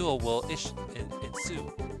 a duel will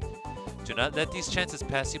ensue. Do not let these chances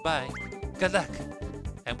pass you by. Good luck!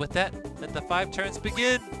 And with that, let the 5 turns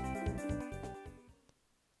begin!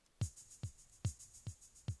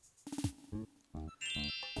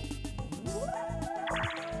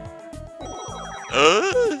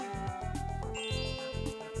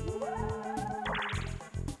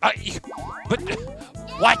 But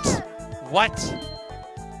what? What?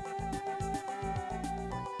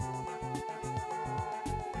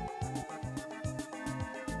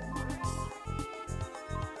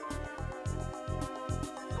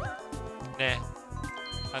 Nah,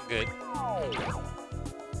 I'm good.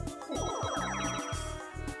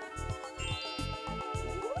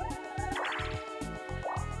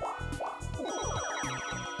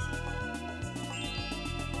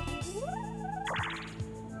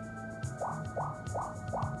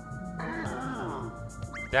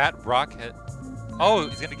 That rock hit. Oh,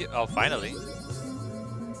 he's gonna get. Oh, finally.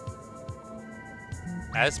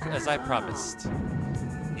 As I promised,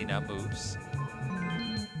 he now moves.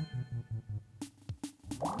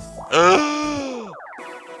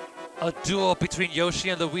 A duel between Yoshi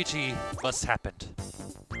and Luigi must happen.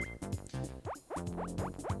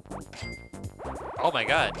 Oh my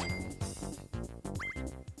God.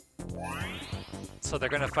 So they're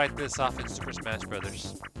gonna fight this off in Super Smash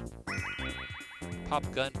Brothers. Pop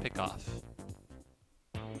gun pick off.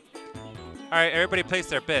 Alright, everybody place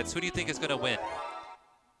their bets. Who do you think is gonna win?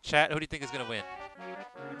 Chat, who do you think is gonna win?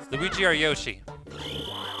 Luigi or Yoshi?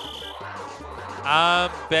 I'm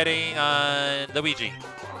betting on Luigi.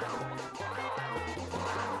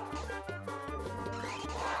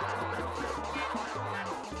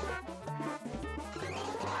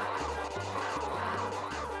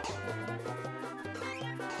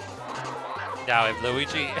 Now if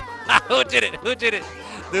Luigi... Who did it? Who did it?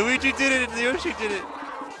 Luigi did it and Yoshi did it.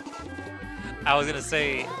 I was gonna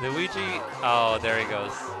say, Luigi... Oh, there he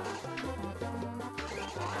goes.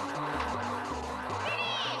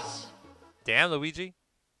 Damn, Luigi.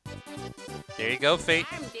 There you go, Fate.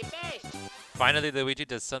 I'm the best. Finally, Luigi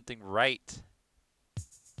does something right.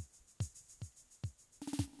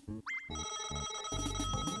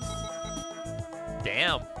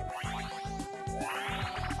 Damn.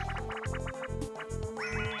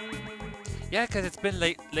 Yeah, because it's been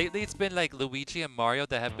lately it's been like Luigi and Mario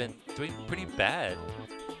that have been doing pretty bad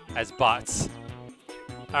as bots.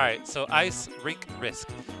 Alright, so Ice Rink Risk.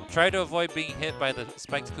 Try to avoid being hit by the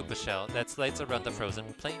spiked Koopa shell that slides around the frozen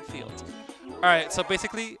playing field. Alright, so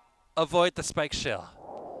basically, avoid the spike shell.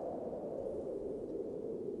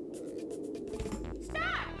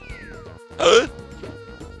 Stop!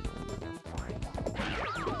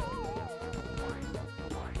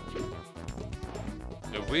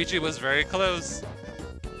 Luigi was very close.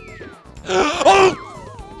 Oh!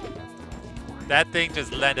 That thing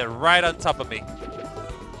just landed right on top of me.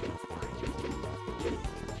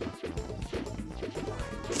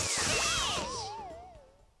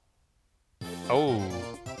 Oh.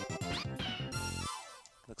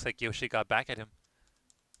 Looks like Yoshi got back at him.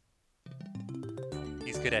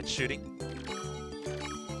 He's good at shooting.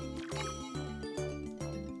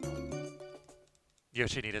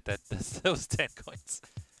 Yoshi needed those 10 coins.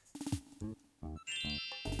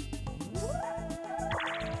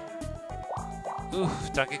 Ooh,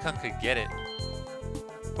 Donkey Kong could get it.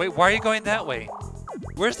 Wait, why are you going that way?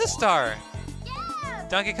 Where's the star? Yeah.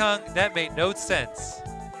 Donkey Kong, that made no sense.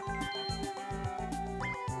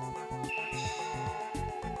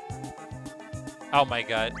 Oh my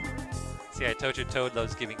god. See, I told you Toad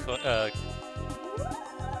loves giving hold on.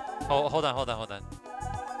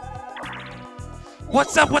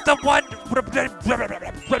 What's up with the one?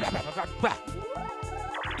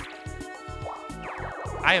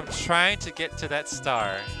 I am trying to get to that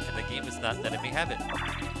star, and the game is not letting me have it.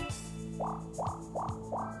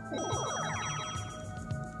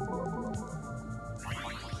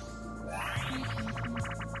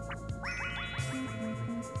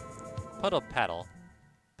 Puddle paddle.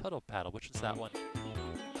 Puddle paddle, which is that one?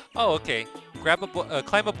 Oh, okay.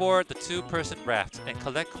 Climb aboard the two-person raft and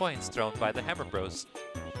collect coins thrown by the Hammer Bros.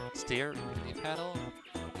 Steer, repeatedly paddle.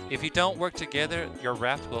 If you don't work together, your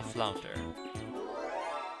raft will flounder.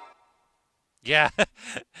 Yeah.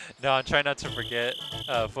 No, I'm trying not to forget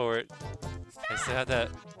forward. I still have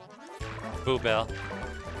that boo bell.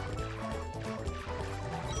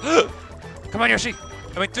 Come on, Yoshi!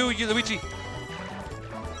 I mean, do you, Luigi!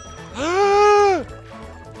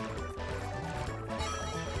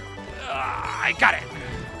 I got it!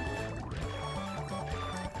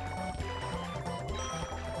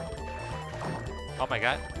 Oh my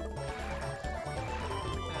god.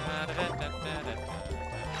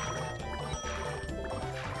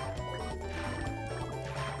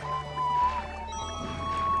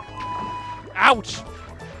 Ouch!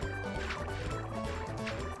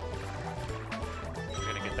 We're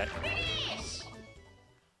gonna get that. Finish.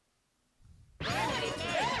 I'm the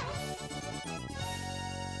best.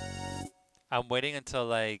 I'm waiting until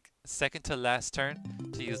like second to last turn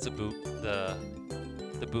to use the boo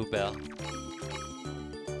bell.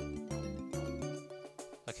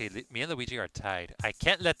 Okay, me and Luigi are tied. I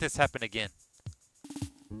can't let this happen again.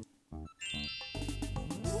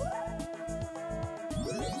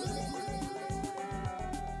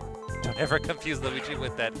 Don't ever confuse Luigi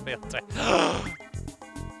with that failed time.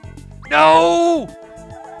 No!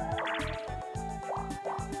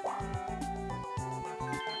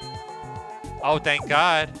 Oh, thank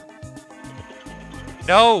God.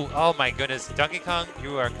 No! Oh my goodness. Donkey Kong,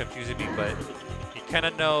 you are confusing me, but you kind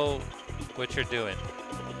of know what you're doing.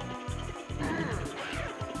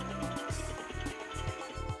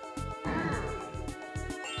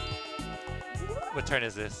 What turn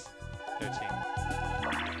is this? 13.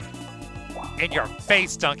 In your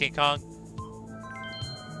face, Donkey Kong!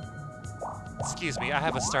 Excuse me, I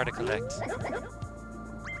have a star to collect.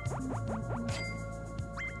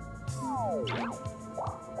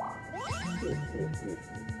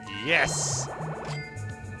 Yes!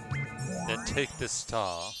 Then take this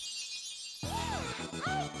star.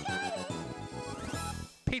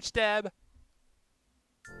 Peach dab!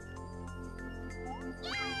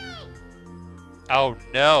 Oh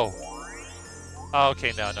no! Oh,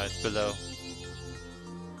 okay, no, it's below.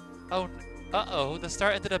 Oh, uh-oh, the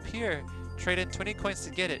star ended up here. Trade in 20 coins to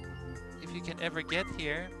get it. If you can ever get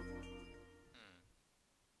here...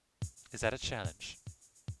 Is that a challenge?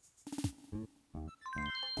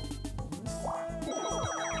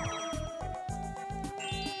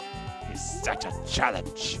 Such a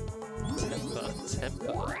challenge!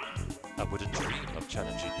 Temper. I wouldn't dream of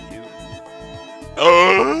challenging you.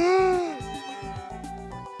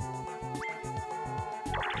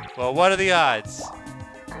 Well, what are the odds?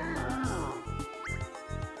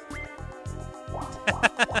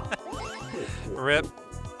 Rip.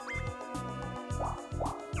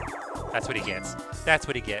 That's what he gets. That's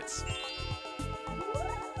what he gets.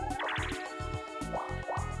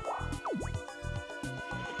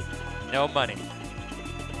 No money.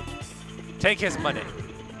 Take his money.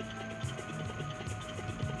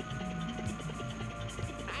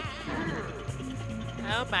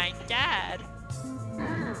 Oh my god.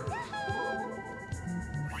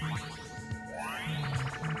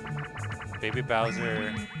 Baby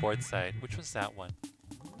Bowser board side. Which one's that one?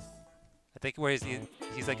 I think where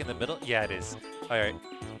he's like in the middle? Yeah, it is. Alright.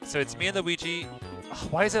 So it's me and Luigi. Oh,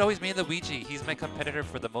 why is it always me and Luigi? He's my competitor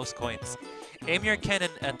for the most coins. Aim your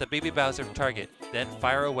cannon at the Baby Bowser target, then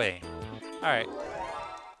fire away. Alright.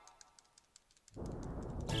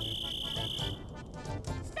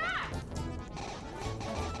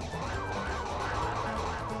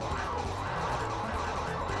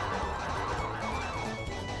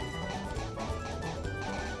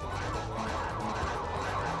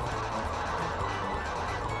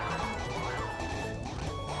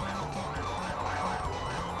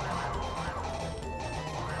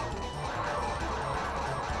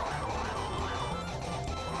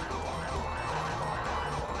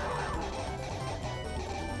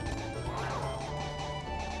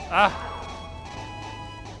 Ah!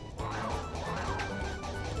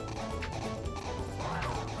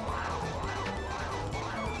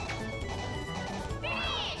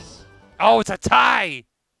 Finish! Oh, it's a tie!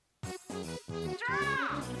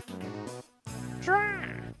 Draw!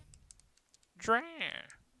 Draw!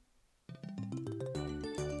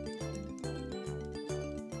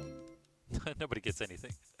 Nobody gets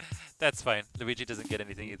anything. That's fine. Luigi doesn't get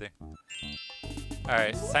anything either.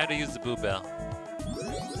 Alright, it's time to use the Boo Bell.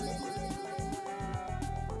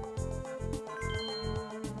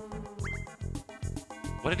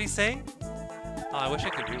 What did he say? Oh, I wish I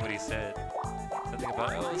could read what he said. Something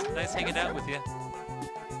about, oh, it's nice hanging out with you.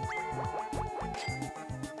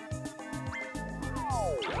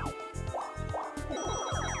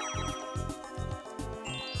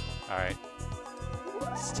 Alright.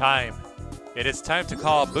 It's time. It is time to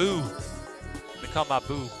call Boo. Let me call my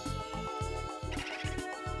Boo.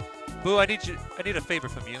 Boo, I need a favor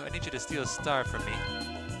from you. I need you to steal a star from me.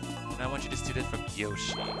 And I want you to steal it from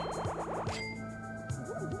Yoshi.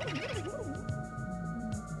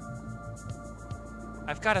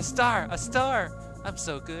 I've got a star! A star! I'm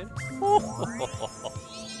so good.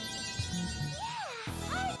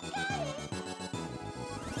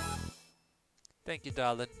 Thank you,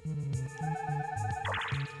 darling.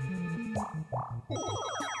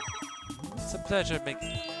 It's a pleasure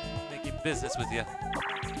making business with you.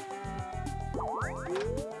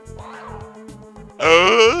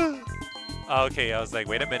 Okay, I was like,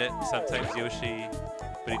 wait a minute. Sometimes Yoshi,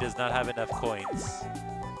 but he does not have enough coins.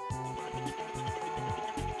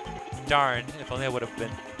 Darn, if only I would have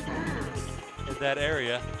been in that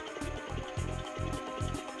area.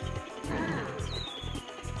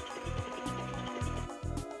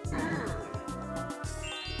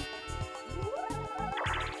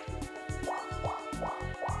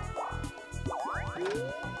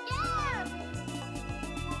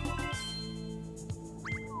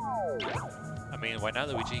 I mean, why not,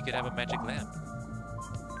 Luigi? You could have a magic lamp.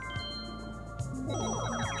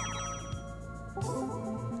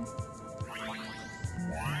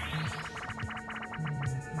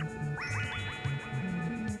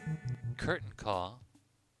 Curtain call.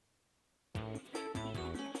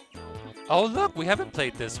 Oh look, we haven't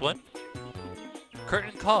played this one.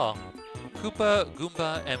 Curtain call. Koopa,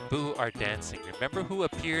 Goomba, and Boo are dancing. Remember who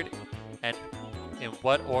appeared and in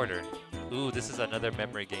what order. Ooh, this is another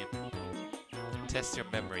memory game. Test your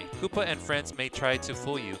memory. Koopa and friends may try to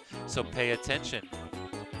fool you, so pay attention.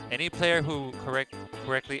 Any player who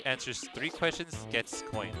correctly answers 3 questions gets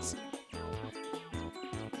coins.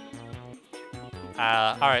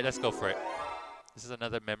 Alright, let's go for it. This is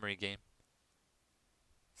another memory game.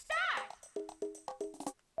 Start!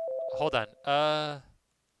 Hold on.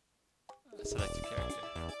 Select a character.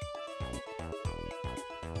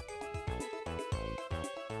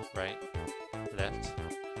 Right. Left.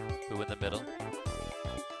 Who in the middle?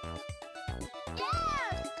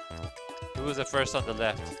 Yeah! Who was the first on the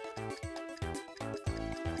left?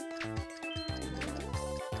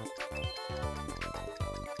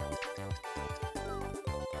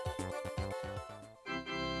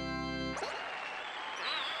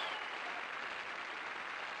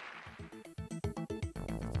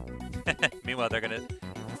 Meanwhile, they're gonna.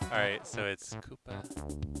 All right, so it's Koopa.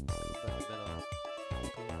 Koopa in the middle.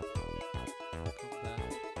 Koopa.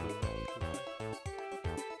 Koopa.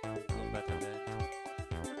 Koopa at the end.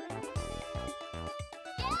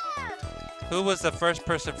 Who was the first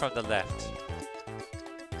person from the left?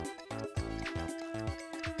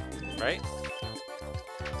 Right?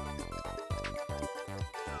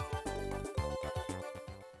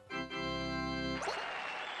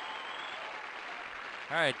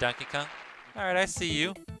 Alright, Donkey Kong. Alright, I see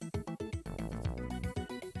you.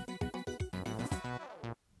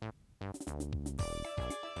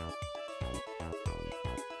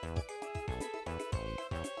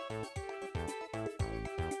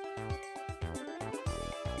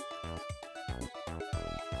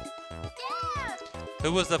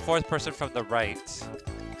 Who was the fourth person from the right?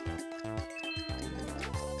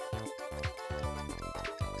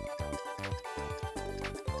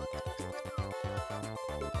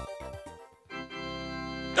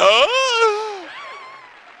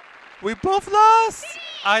 We both lost!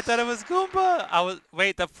 I thought it was Goomba!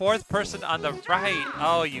 Wait, the fourth person on the right!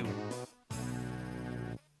 Oh, you...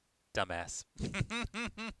 dumbass.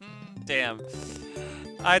 Damn.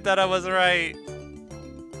 I thought I was right.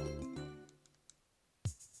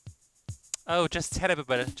 Oh, just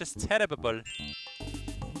terrible. Just terrible.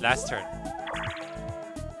 Last turn.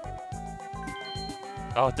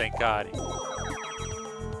 Oh, thank God.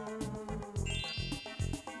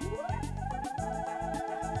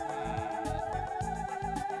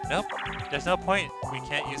 Nope. There's no point. We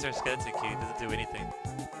can't use our skeleton key. It doesn't do anything.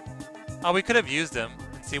 Oh, we could have used him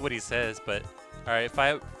and see what he says, but... Alright,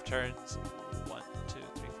 5 turns. 1, 2,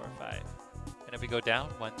 3, 4, 5. And if we go down,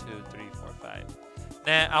 1, 2, 3, 4, 5.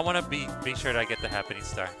 Nah, I want to be sure that I get the happening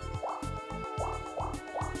star.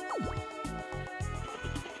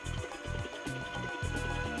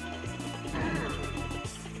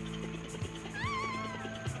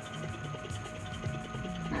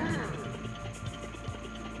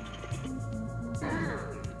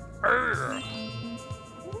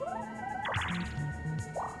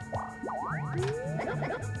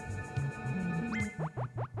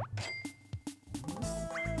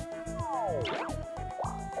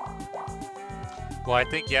 Well, I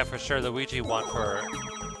think, yeah, for sure, Luigi won for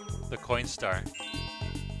the coin star.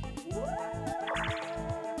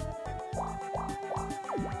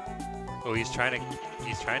 Oh, he's trying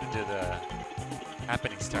to do the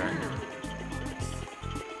happening star.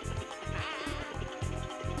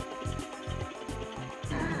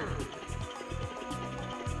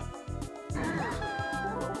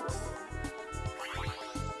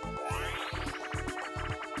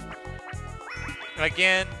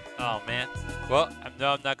 Again, oh man. Well,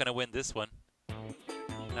 I'm not gonna win this one.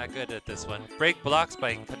 Not good at this one. Break blocks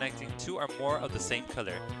by connecting 2 or more of the same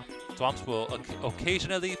color. Thwomps will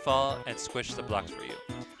occasionally fall and squish the blocks for you.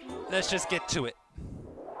 Let's just get to it.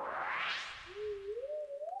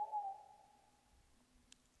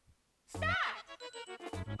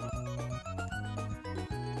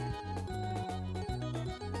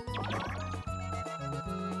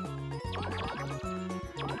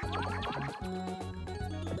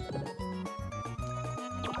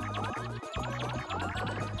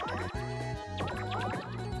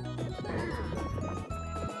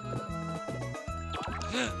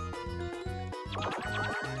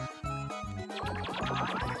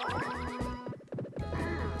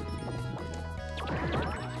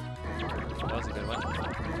 That was a good one.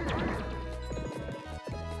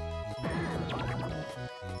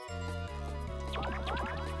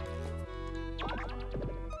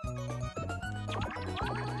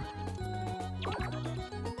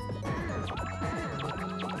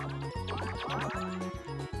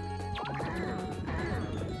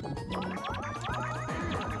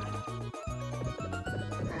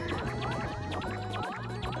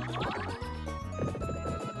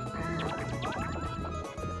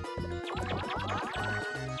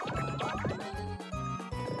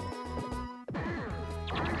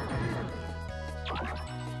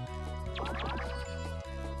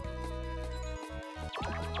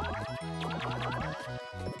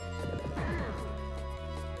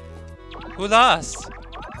 Who lost?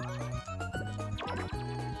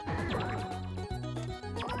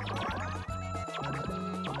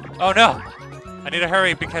 Oh no! I need to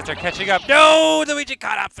hurry because they're catching up. No! Luigi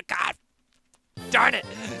caught up! God! Darn it!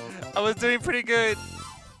 I was doing pretty good.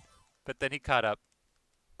 But then he caught up.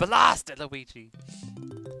 Blasted Luigi!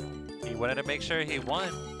 He wanted to make sure he won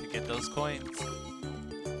to get those coins.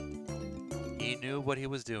 He knew what he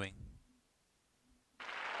was doing.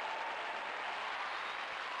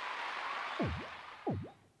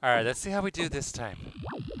 Alright, let's see how we do this time.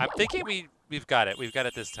 I'm thinking we've got it. We've got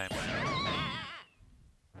it this time.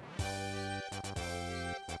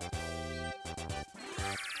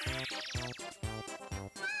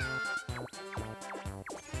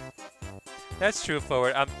 That's true,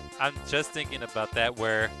 forward. I'm just thinking about that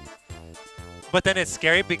where, but then it's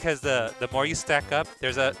scary because the more you stack up,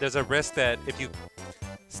 there's a risk that if you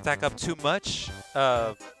stack up too much,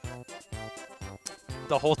 the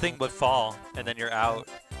whole thing would fall and then you're out.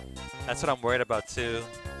 That's what I'm worried about too.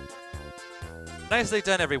 Nicely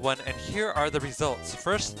done, everyone, and here are the results.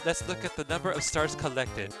 First, let's look at the number of stars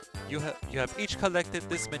collected. You have each collected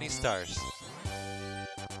this many stars.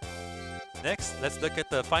 Next, let's look at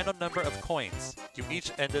the final number of coins. You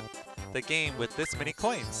each ended the game with this many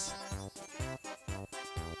coins.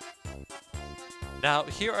 Now,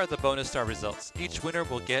 here are the bonus star results. Each winner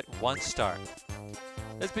will get 1 star.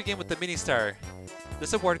 Let's begin with the mini star.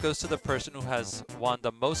 This award goes to the person who has won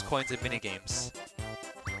the most coins in minigames.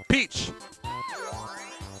 Peach!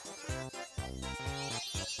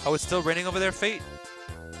 Oh, it's still raining over there, Fate?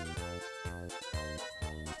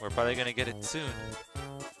 We're probably gonna get it soon.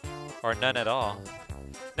 Or none at all.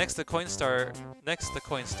 Next, the coin star.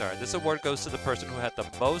 This award goes to the person who had the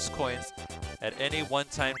most coins at any one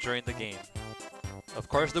time during the game. Of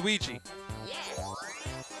course, Luigi.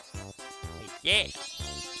 Yeah.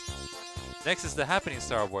 Next is the Happening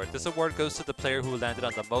Star Award. This award goes to the player who landed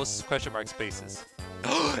on the most question mark spaces.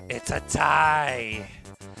 It's a tie!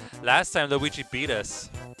 Last time, Luigi beat us.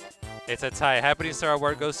 It's a tie. Happening Star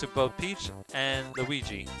Award goes to both Peach and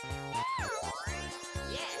Luigi.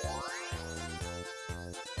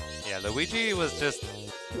 Yeah, Luigi was just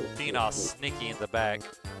being all sneaky in the back.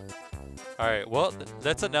 Alright, well,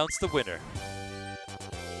 let's announce the winner.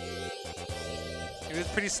 He was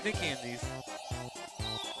pretty sneaky in these.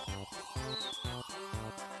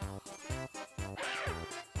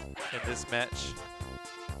 In this match.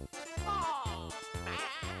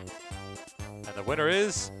 And the winner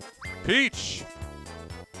is Peach!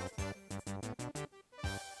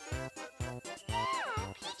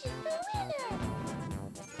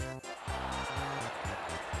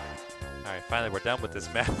 Alright, finally we're done with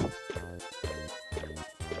this map.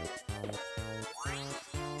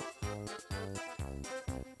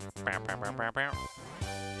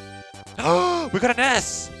 Oh, we got an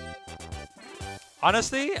S!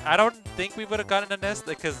 Honestly, I don't think we would have gotten an S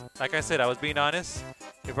because, like I said, I was being honest.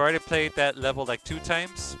 We've already played that level like 2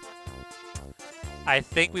 times. I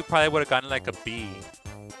think we probably would have gotten like a B.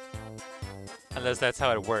 Unless that's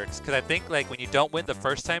how it works. Because I think like when you don't win the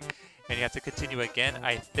first time and you have to continue again,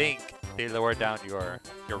 I think they lower down your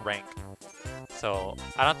rank. So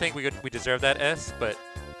I don't think we deserve that S, but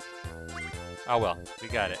oh well, we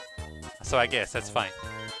got it. So I guess that's fine.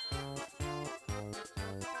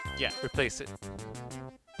 Yeah, replace it.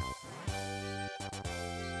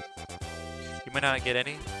 You might not get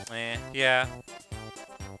any. Yeah.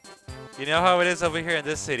 You know how it is over here in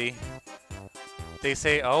this city. They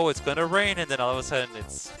say, oh, it's gonna rain, and then all of a sudden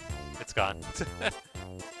it's gone.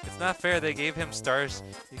 It's not fair. They gave him stars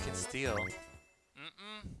you can steal.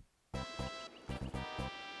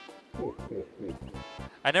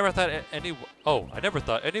 I never thought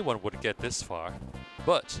anyone would get this far.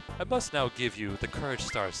 But I must now give you the Courage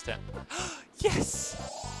Star stamp. Yes!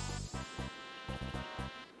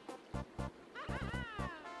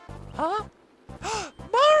 Huh?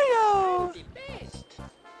 Mario!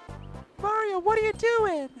 Mario, what are you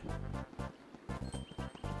doing?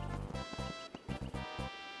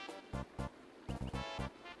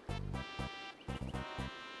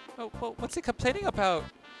 Oh, well, what's he complaining about?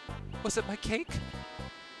 Was it my cake?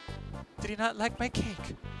 Did he not like my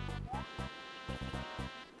cake?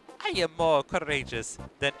 I am more courageous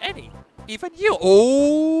than any, even you.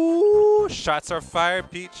 Oh, shots are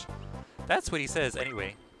fired, Peach. That's what he says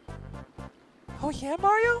anyway. Oh yeah,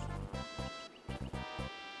 Mario?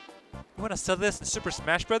 You want to sell this in Super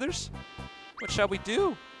Smash Brothers? What shall we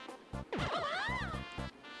do?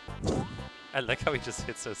 I like how he just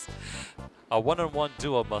hits us. A one-on-one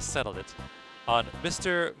duel must settle it on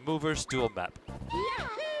Mr. Mover's duel map.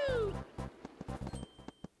 Yahoo!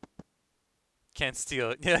 Can't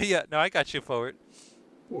steal it. Yeah, no, I got you forward.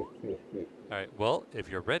 Alright, well, if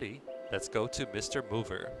you're ready, let's go to Mr.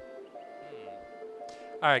 Mover.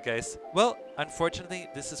 Alright, guys. Well, unfortunately,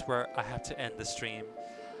 this is where I have to end the stream.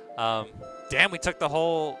 Damn, we took the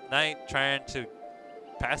whole night trying to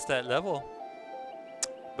pass that level.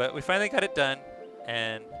 But we finally got it done,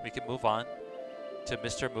 and we can move on to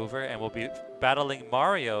Mr. Mover, and we'll be battling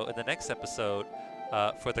Mario in the next episode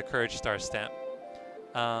for the Courage Star stamp.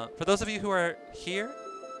 For those of you who are here,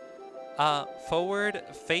 Forward,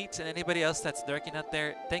 Fate, and anybody else that's lurking out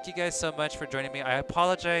there, thank you guys so much for joining me. I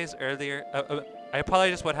apologize earlier. I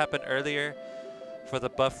apologize what happened earlier for the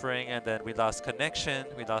buffering, and then we lost connection.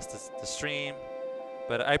 We lost the stream.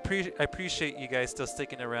 But I appreciate you guys still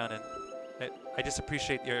sticking around I just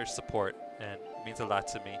appreciate your support, and it means a lot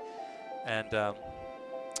to me. And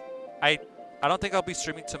I don't think I'll be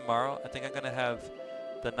streaming tomorrow. I think I'm gonna have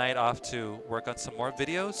the night off to work on some more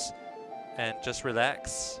videos and just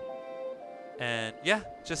relax. And yeah,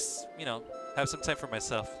 just have some time for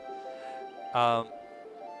myself.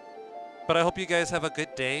 But I hope you guys have a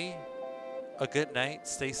good day, a good night.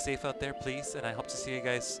 Stay safe out there, please. And I hope to see you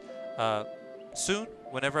guys soon,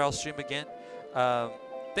 whenever I'll stream again.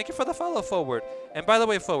 Thank you for the follow, Forward. And by the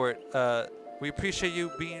way, Forward, we appreciate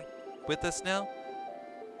you being with us now.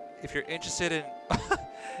 If you're interested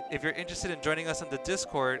in joining us on the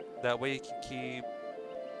Discord, that way you can keep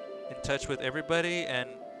in touch with everybody and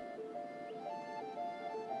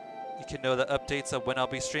you can know the updates of when I'll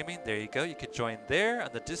be streaming. There you go. You can join there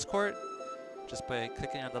on the Discord just by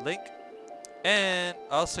clicking on the link. And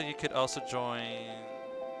also you could also join,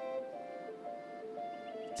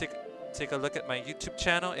 take a look at my YouTube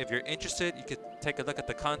channel. If you're interested, you could take a look at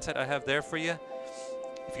the content I have there for you.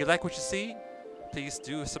 If you like what you see, please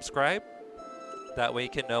do subscribe. That way you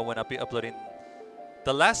can know when I'll be uploading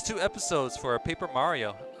the last 2 episodes for Paper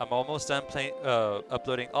Mario. I'm almost done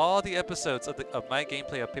uploading all the episodes of my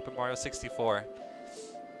gameplay of Paper Mario 64.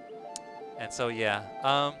 And so yeah,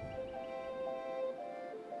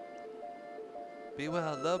 be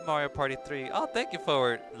well. Love Mario Party 3. Oh, thank you,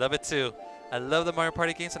 Forward. Love it too. I love the Mario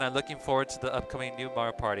Party games, and I'm looking forward to the upcoming new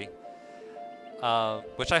Mario Party,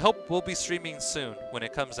 which I hope will be streaming soon when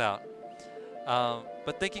it comes out.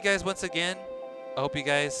 But thank you guys once again. I hope you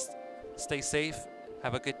guys stay safe.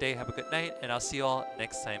 Have a good day, have a good night, and I'll see you all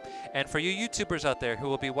next time. And for you YouTubers out there who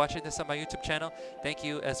will be watching this on my YouTube channel, thank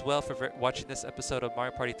you as well for watching this episode of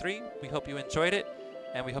Mario Party 3. We hope you enjoyed it,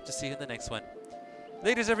 and we hope to see you in the next one.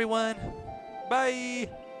 Laters, everyone. Bye.